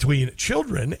line between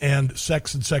children and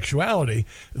sex and sexuality,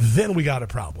 then we got a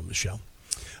problem, Michelle.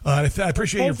 I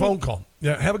appreciate your phone call.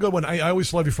 Yeah, have a good one. I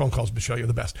always love your phone calls, Michelle. You're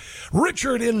the best.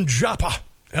 Richard in Joppa.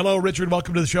 Hello, Richard.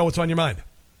 Welcome to the show. What's on your mind?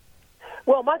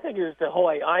 Well, my thing is the whole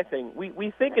AI thing.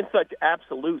 We think in such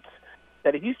absolutes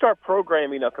that if you start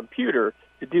programming a computer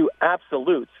to do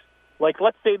absolutes, like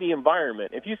let's say the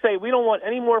environment, if you say we don't want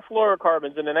any more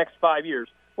fluorocarbons in the next 5 years,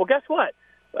 well, guess what?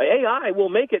 AI will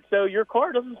make it so your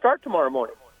car doesn't start tomorrow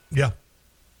morning. Yeah.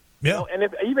 Yeah, and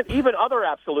if even other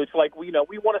absolutes, like we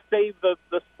want to save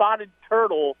the spotted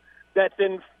turtle that's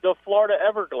in the Florida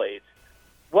Everglades.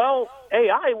 Well,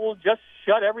 AI will just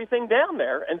shut everything down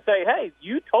there and say, "Hey,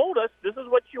 you told us this is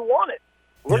what you wanted.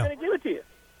 We're going to give it to you."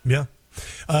 Yeah,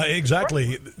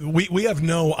 exactly. Right. We have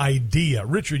no idea,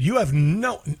 Richard. We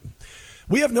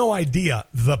have no idea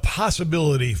the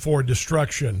possibility for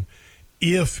destruction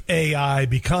if AI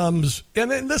becomes, and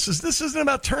then this isn't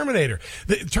about Terminator.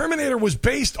 The Terminator was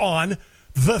based on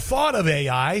the thought of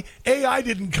AI. AI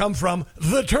didn't come from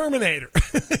the Terminator,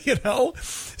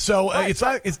 So it's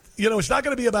not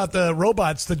going to be about the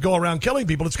robots that go around killing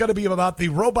people. It's going to be about the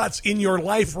robots in your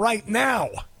life right now.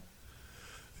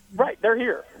 Right, they're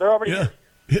here. They're already here.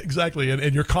 Exactly,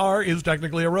 and your car is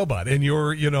technically a robot, and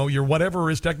your whatever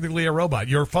is technically a robot.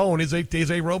 Your phone is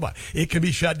a robot. It can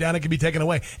be shut down. It can be taken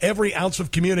away. Every ounce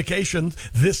of communication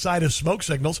this side of smoke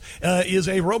signals is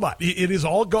a robot. It is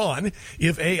all gone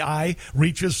if AI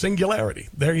reaches singularity.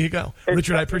 There you go,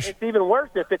 Richard. I appreciate. It's even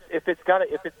worse if it's got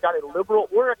a liberal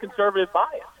or a conservative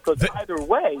bias, because either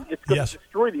way, it's going to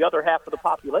destroy the other half of the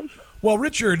population. Well,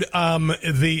 Richard,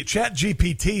 the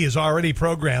ChatGPT is already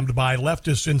programmed by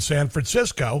leftists in San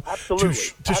Francisco to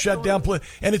shut down.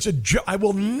 And it's I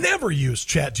will never use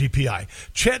ChatGPT.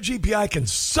 ChatGPT can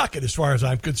suck it as far as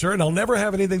I'm concerned. I'll never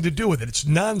have anything to do with it. It's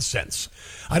nonsense.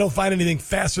 I don't find anything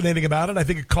fascinating about it. I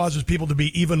think it causes people to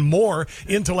be even more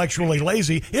intellectually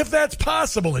lazy, if that's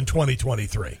possible in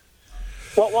 2023.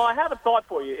 Well, I have a thought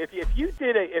for you. If you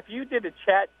did a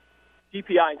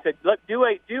ChatGPT and said, "Look, do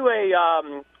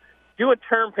a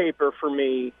term paper for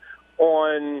me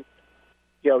on,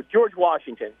 George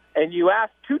Washington," and you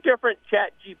asked two different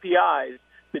ChatGPTs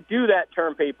to do that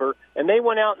term paper, and they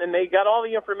went out and they got all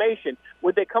the information,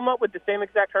 would they come up with the same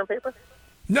exact term paper?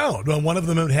 No, one of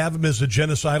them would have him as a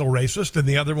genocidal racist, and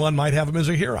the other one might have him as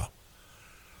a hero.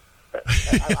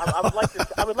 I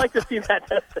would like to see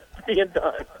that being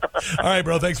done. All right,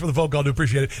 bro. Thanks for the phone call. Do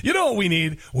appreciate it. You know what we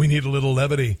need? We need a little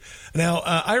levity. Now,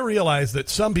 I realize that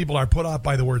some people are put off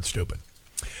by the word stupid.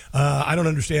 I don't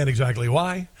understand exactly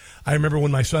why. I remember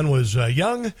when my son was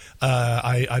young,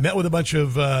 I met with a bunch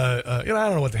of, I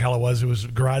don't know what the hell it was. It was a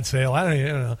garage sale. I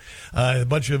don't know. A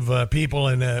bunch of people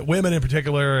and women in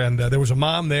particular. And there was a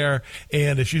mom there.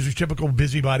 And she was a typical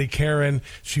busybody Karen.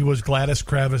 She was Gladys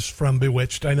Kravitz from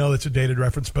Bewitched. I know that's a dated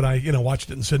reference, but I,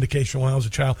 watched it in syndication when I was a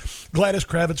child. Gladys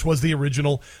Kravitz was the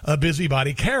original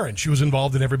busybody Karen. She was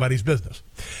involved in everybody's business.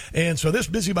 And so this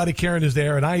busybody Karen is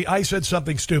there. And I said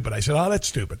something stupid. I said, oh, that's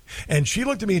stupid. And she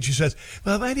looked at me and she says,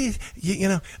 well, why do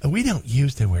we don't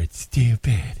use the word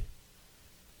stupid.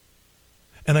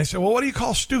 And I said, well, what do you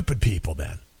call stupid people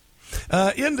then?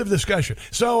 End of discussion.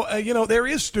 So, there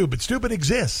is stupid. Stupid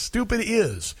exists. Stupid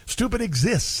is. Stupid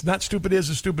exists. Not stupid is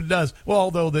as stupid does. Well,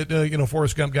 although that,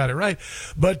 Forrest Gump got it right.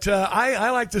 But I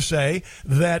like to say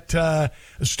that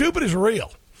stupid is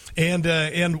real.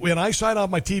 And when I sign off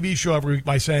my TV show every week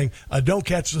by saying, don't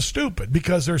catch the stupid,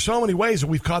 because there's so many ways that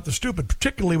we've caught the stupid,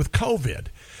 particularly with COVID.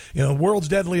 World's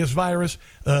deadliest virus.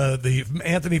 The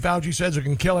Anthony Fauci says it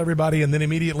can kill everybody, and then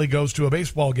immediately goes to a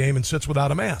baseball game and sits without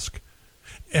a mask.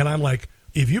 And I'm like,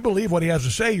 if you believe what he has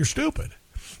to say, you're stupid.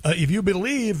 If you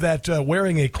believe that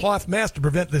wearing a cloth mask to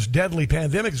prevent this deadly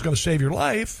pandemic is going to save your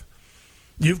life,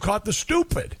 you've caught the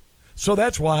stupid. So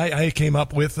that's why I came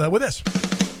up with this.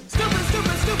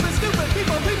 Stupid,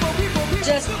 people.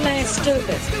 Just plain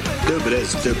stupid. Stupid is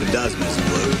stupid does, Mr.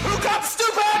 Blue. Who got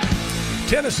stupid?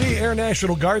 Tennessee Air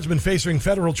National Guardsman facing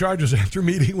federal charges after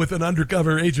meeting with an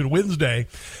undercover agent Wednesday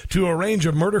to arrange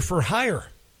a murder for hire.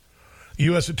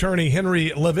 U.S. Attorney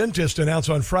Henry Leventis announced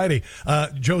on Friday.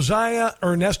 Josiah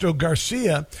Ernesto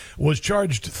Garcia was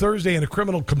charged Thursday in a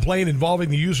criminal complaint involving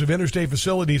the use of interstate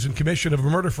facilities and commission of a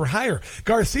murder for hire.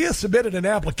 Garcia submitted an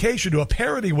application to a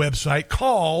parody website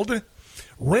called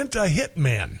Rent a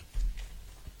Hitman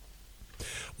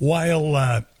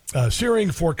while searing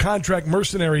for contract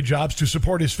mercenary jobs to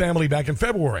support his family back in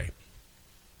February.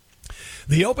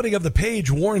 The opening of the page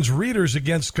warns readers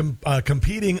against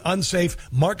competing unsafe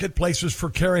marketplaces for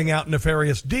carrying out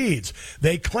nefarious deeds.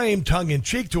 They claim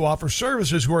tongue-in-cheek to offer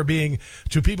services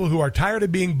to people who are tired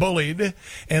of being bullied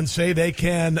and say they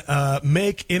can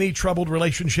make any troubled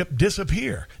relationship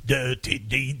disappear. Dirty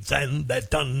deeds and they're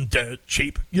done dirt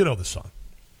cheap. You know the song.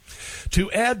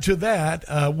 To add to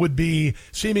that would be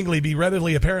seemingly be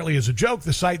readily apparently as a joke,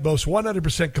 the site boasts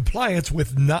 100% compliance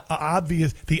with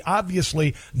the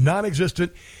obviously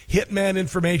non-existent Hitman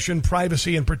Information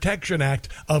Privacy and Protection Act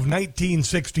of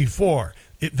 1964.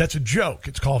 That's a joke.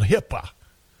 It's called HIPAA.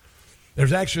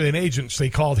 There's actually an agency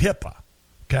called HIPAA.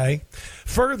 Okay.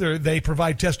 Further, they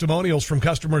provide testimonials from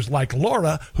customers like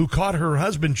Laura, who caught her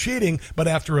husband cheating, but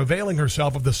after availing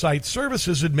herself of the site's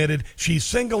services, admitted she's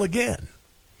single again.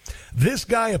 This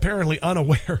guy apparently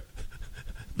unaware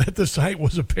that the site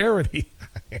was a parody.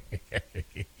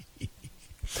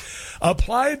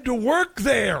 Applied to work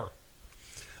there.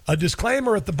 A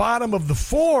disclaimer at the bottom of the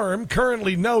form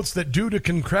currently notes that due to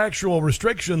contractual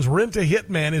restrictions, Rent a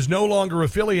Hitman is no longer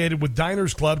affiliated with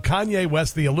Diners Club, Kanye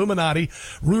West, the Illuminati,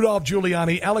 Rudolph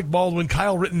Giuliani, Alec Baldwin,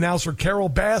 Kyle Rittenhouse, or Carol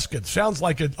Baskin. Sounds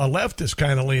like a leftist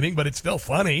kind of leaning, but it's still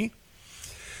funny.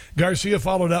 Garcia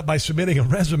followed up by submitting a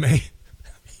resume.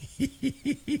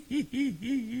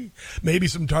 Maybe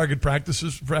some target practice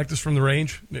from the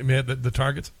range, the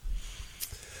targets.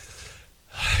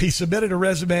 He submitted a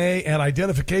resume and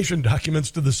identification documents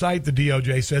to the site, the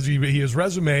DOJ says. His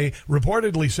resume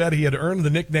reportedly said he had earned the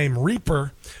nickname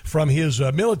Reaper from his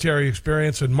military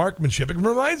experience and marksmanship. It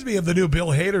reminds me of the new Bill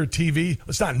Hader TV.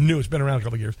 It's not new. It's been around a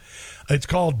couple of years. It's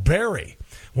called Barry,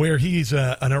 where he's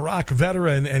an Iraq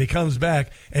veteran, and he comes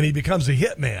back, and he becomes a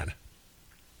hitman.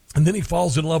 And then he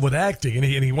falls in love with acting, and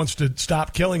he wants to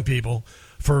stop killing people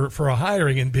for a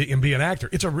hiring and be an actor.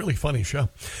 It's a really funny show.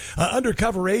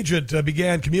 Undercover agent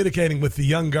began communicating with the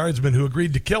young guardsman who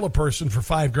agreed to kill a person for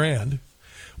 $5,000,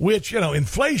 which,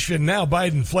 inflation, now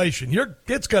Biden inflation,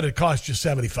 it's going to cost you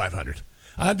 $7,500.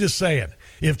 I'm just saying,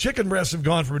 if chicken breasts have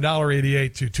gone from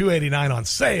 $1.88 to $2.89 on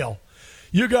sale,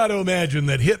 you got to imagine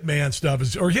that hitman stuff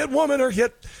is, or hit woman, or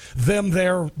hit them,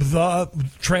 the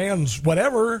trans,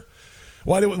 whatever.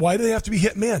 Why do they have to be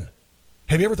hit men?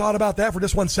 Have you ever thought about that for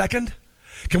just 1 second?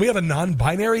 Can we have a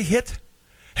non-binary hit?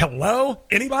 Hello?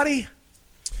 Anybody?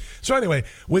 So anyway,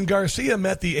 when Garcia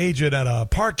met the agent at a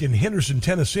park in Henderson,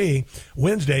 Tennessee,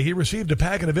 Wednesday, he received a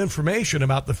packet of information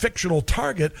about the fictional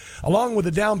target along with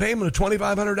a down payment of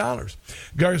 $2,500.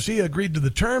 Garcia agreed to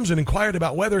the terms and inquired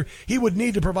about whether he would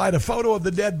need to provide a photo of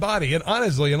the dead body. And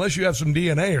honestly, unless you have some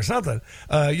DNA or something,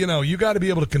 you got to be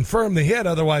able to confirm the hit.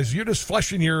 Otherwise, you're just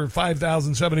flushing your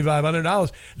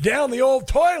 $7,500 down the old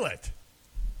toilet.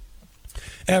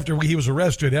 After he was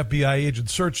arrested, FBI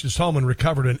agents searched his home and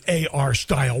recovered an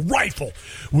AR-style rifle,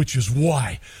 which is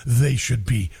why they should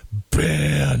be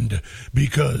banned,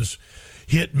 because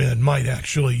hitmen might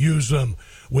actually use them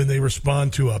when they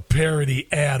respond to a parody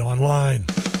ad online.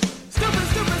 Stupid,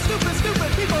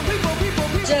 people.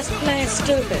 Just plain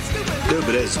stupid.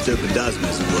 Stupid is stupid does,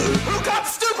 Miss Blue. Who got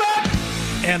stupid?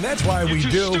 And that's why we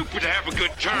do. Stupid to have a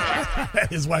good time.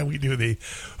 That is why we do the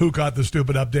Who Caught the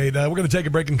Stupid update. We're going to take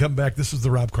a break and come back. This is the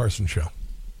Rob Carson Show.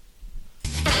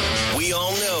 We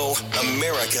all know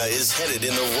America is headed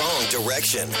in the wrong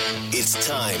direction. It's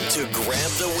time to grab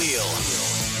the wheel.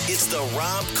 It's the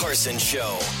Rob Carson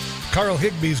Show. Carl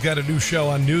Higby's got a new show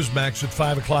on Newsmax at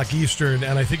 5 o'clock Eastern,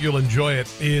 and I think you'll enjoy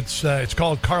it. It's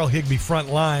called Carl Higby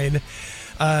Frontline.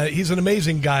 He's an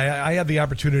amazing guy. I had the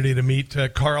opportunity to meet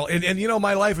Carl. And,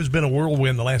 my life has been a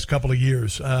whirlwind the last couple of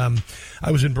years.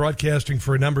 I was in broadcasting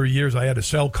for a number of years. I had to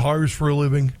sell cars for a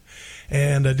living,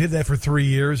 and I did that for 3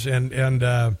 years. And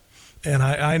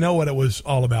I know what it was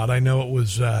all about. I know it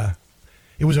was a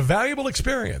valuable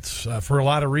experience for a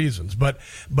lot of reasons. But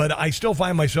I still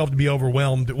find myself to be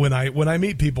overwhelmed when I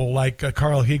meet people like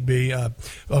Carl Higby,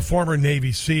 a former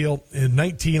Navy SEAL. In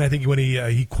 19, I think when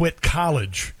he quit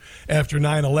college after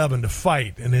 9/11 to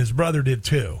fight, and his brother did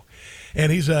too. And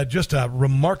he's just a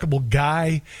remarkable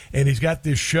guy, and he's got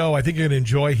this show. I think you're going to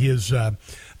enjoy his.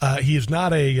 He is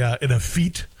not an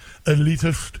effete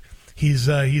elitist. He's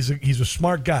a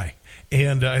smart guy,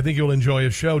 and I think you'll enjoy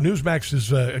his show. Newsmax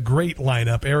is a great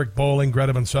lineup: Eric Bowling,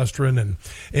 Greta Van Susteren,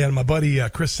 and my buddy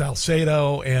Chris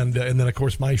Salcedo, and then of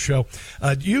course my show.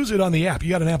 Use it on the app. You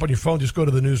got an app on your phone? Just go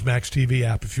to the Newsmax TV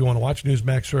app if you want to watch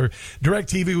Newsmax or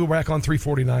DirecTV. We're back on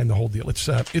 $3.49. The whole deal.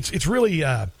 It's really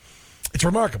it's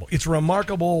remarkable. It's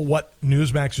remarkable what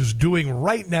Newsmax is doing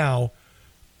right now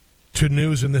to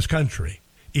news in this country.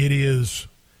 It is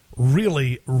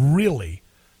really, really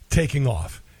taking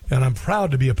off. And I'm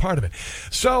proud to be a part of it.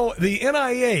 So the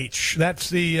NIH, that's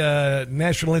the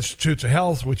National Institutes of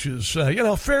Health, which is,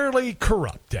 fairly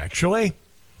corrupt, actually.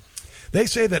 They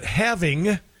say that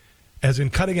having, as in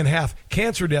cutting in half,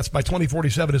 cancer deaths by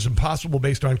 2047 is impossible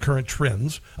based on current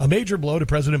trends. A major blow to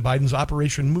President Biden's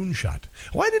Operation Moonshot.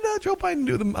 Why did Joe Biden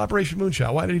do the Operation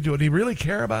Moonshot? Why did he do it? Did he really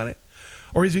care about it?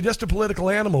 Or is he just a political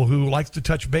animal who likes to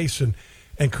touch base and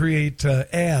create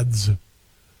ads?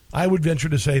 I would venture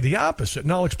to say the opposite,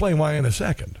 and I'll explain why in a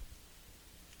second.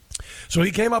 So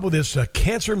he came up with this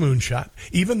cancer moonshot,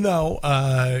 even though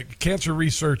cancer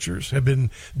researchers have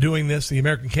been doing this. The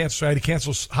American Cancer Society,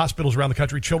 cancer hospitals around the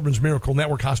country, Children's Miracle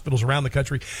Network hospitals around the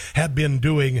country have been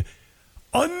doing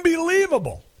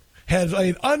unbelievable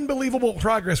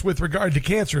progress with regard to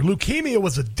cancer. Leukemia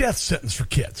was a death sentence for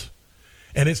kids,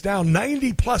 and it's now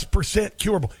 90+%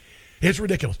 curable. It's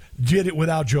ridiculous. Did it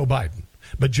without Joe Biden.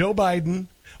 But Joe Biden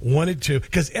wanted to,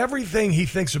 because everything he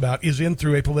thinks about is in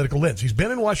through a political lens. He's been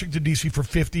in Washington, D.C. for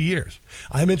 50 years.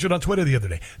 I mentioned on Twitter the other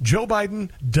day, Joe Biden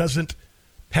doesn't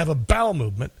have a bowel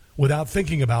movement without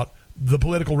thinking about the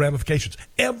political ramifications.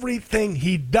 Everything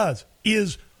he does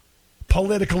is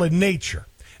political in nature.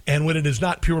 And when it is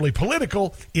not purely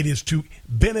political, it is to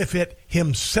benefit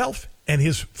himself and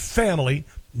his family,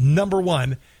 number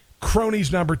one,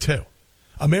 cronies, number two.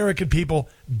 American people,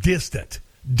 distant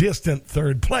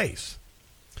third place.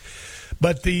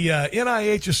 But the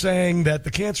NIH is saying that the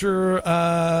cancer,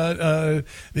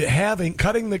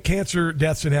 cutting the cancer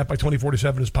deaths in half by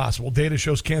 2047 is possible. Data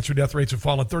shows cancer death rates have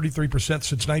fallen 33%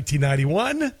 since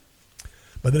 1991,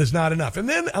 but that is not enough. And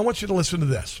then I want you to listen to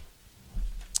this,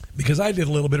 because I did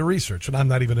a little bit of research, and I'm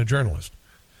not even a journalist.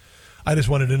 I just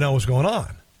wanted to know what's going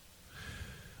on.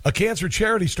 A cancer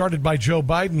charity started by Joe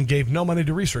Biden gave no money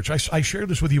to research. I shared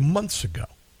this with you months ago.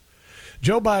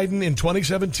 Joe Biden in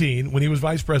 2017, when he was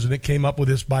vice president, came up with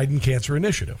this Biden Cancer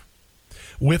Initiative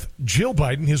with Jill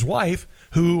Biden, his wife,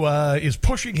 who is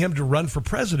pushing him to run for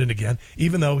president again,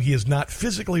 even though he is not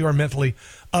physically or mentally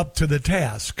up to the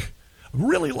task.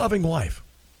 Really loving wife.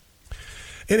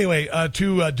 Anyway,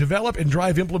 to develop and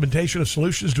drive implementation of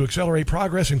solutions to accelerate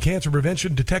progress in cancer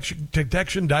prevention,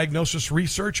 detection, diagnosis,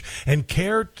 research, and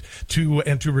care to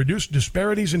reduce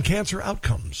disparities in cancer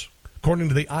outcomes, according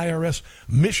to the IRS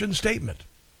mission statement.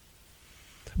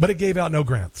 But it gave out no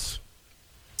grants.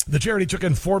 The charity took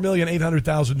in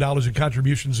 $4,800,000 in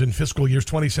contributions in fiscal years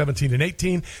 2017 and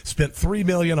 18, spent $3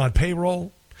 million on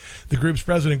payroll. The group's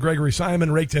president, Gregory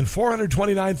Simon, raked in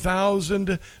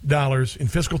 $429,000 in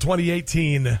fiscal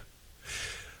 2018.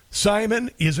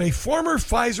 Simon is a former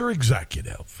Pfizer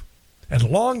executive and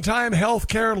longtime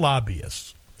healthcare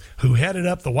lobbyist who headed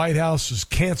up the White House's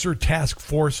cancer task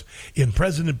force in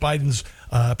President Barack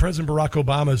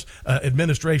Obama's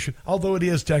administration, although it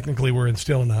is technically we're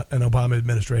still in an Obama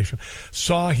administration,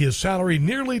 saw his salary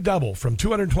nearly double from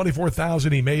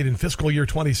 $224,000 he made in fiscal year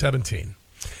 2017.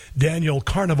 Daniel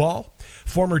Carnival,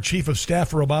 former chief of staff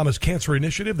for Obama's cancer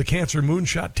initiative, the Cancer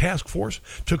Moonshot Task Force,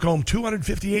 took home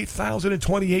 $258,000 in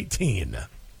 2018.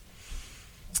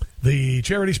 The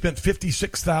charity spent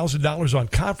 $56,000 on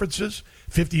conferences,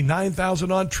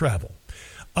 $59,000 on travel.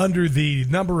 Under the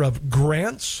number of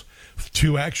grants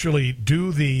to actually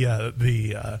do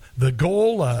the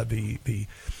goal of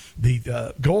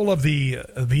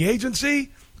the agency,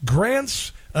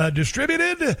 grants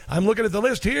distributed. I'm looking at the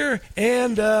list here,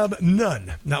 and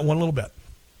none, not one little bit.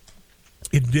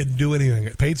 It didn't do anything.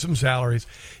 It paid some salaries.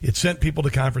 It sent people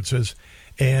to conferences,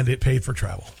 and it paid for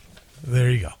travel. There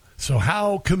you go. So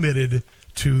how committed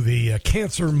to the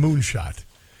cancer moonshot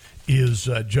is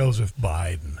Joseph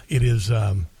Biden? It is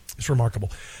it's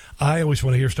remarkable. I always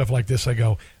want to hear stuff like this. I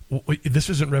go, this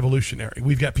isn't revolutionary.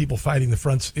 We've got people fighting the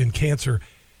fronts in cancer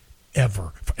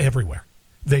everywhere.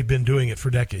 They've been doing it for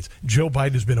decades. Joe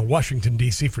Biden has been in Washington,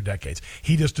 D.C. for decades.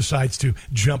 He just decides to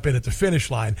jump in at the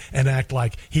finish line and act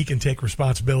like he can take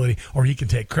responsibility or he can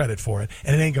take credit for it,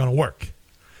 and it ain't going to work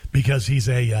because he's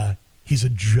a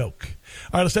joke.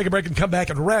 All right, let's take a break and come back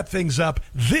and wrap things up.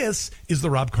 This is the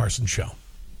Rob Carson Show.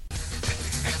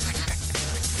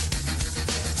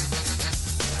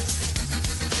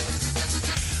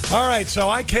 All right, so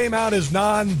I came out as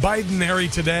non-Bidenary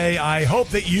today. I hope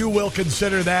that you will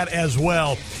consider that as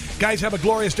well. Guys, have a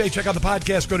glorious day. Check out the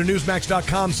podcast. Go to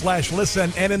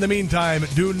newsmax.com/listen. And in the meantime,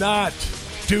 do not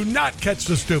catch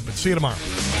the stupid. See you tomorrow.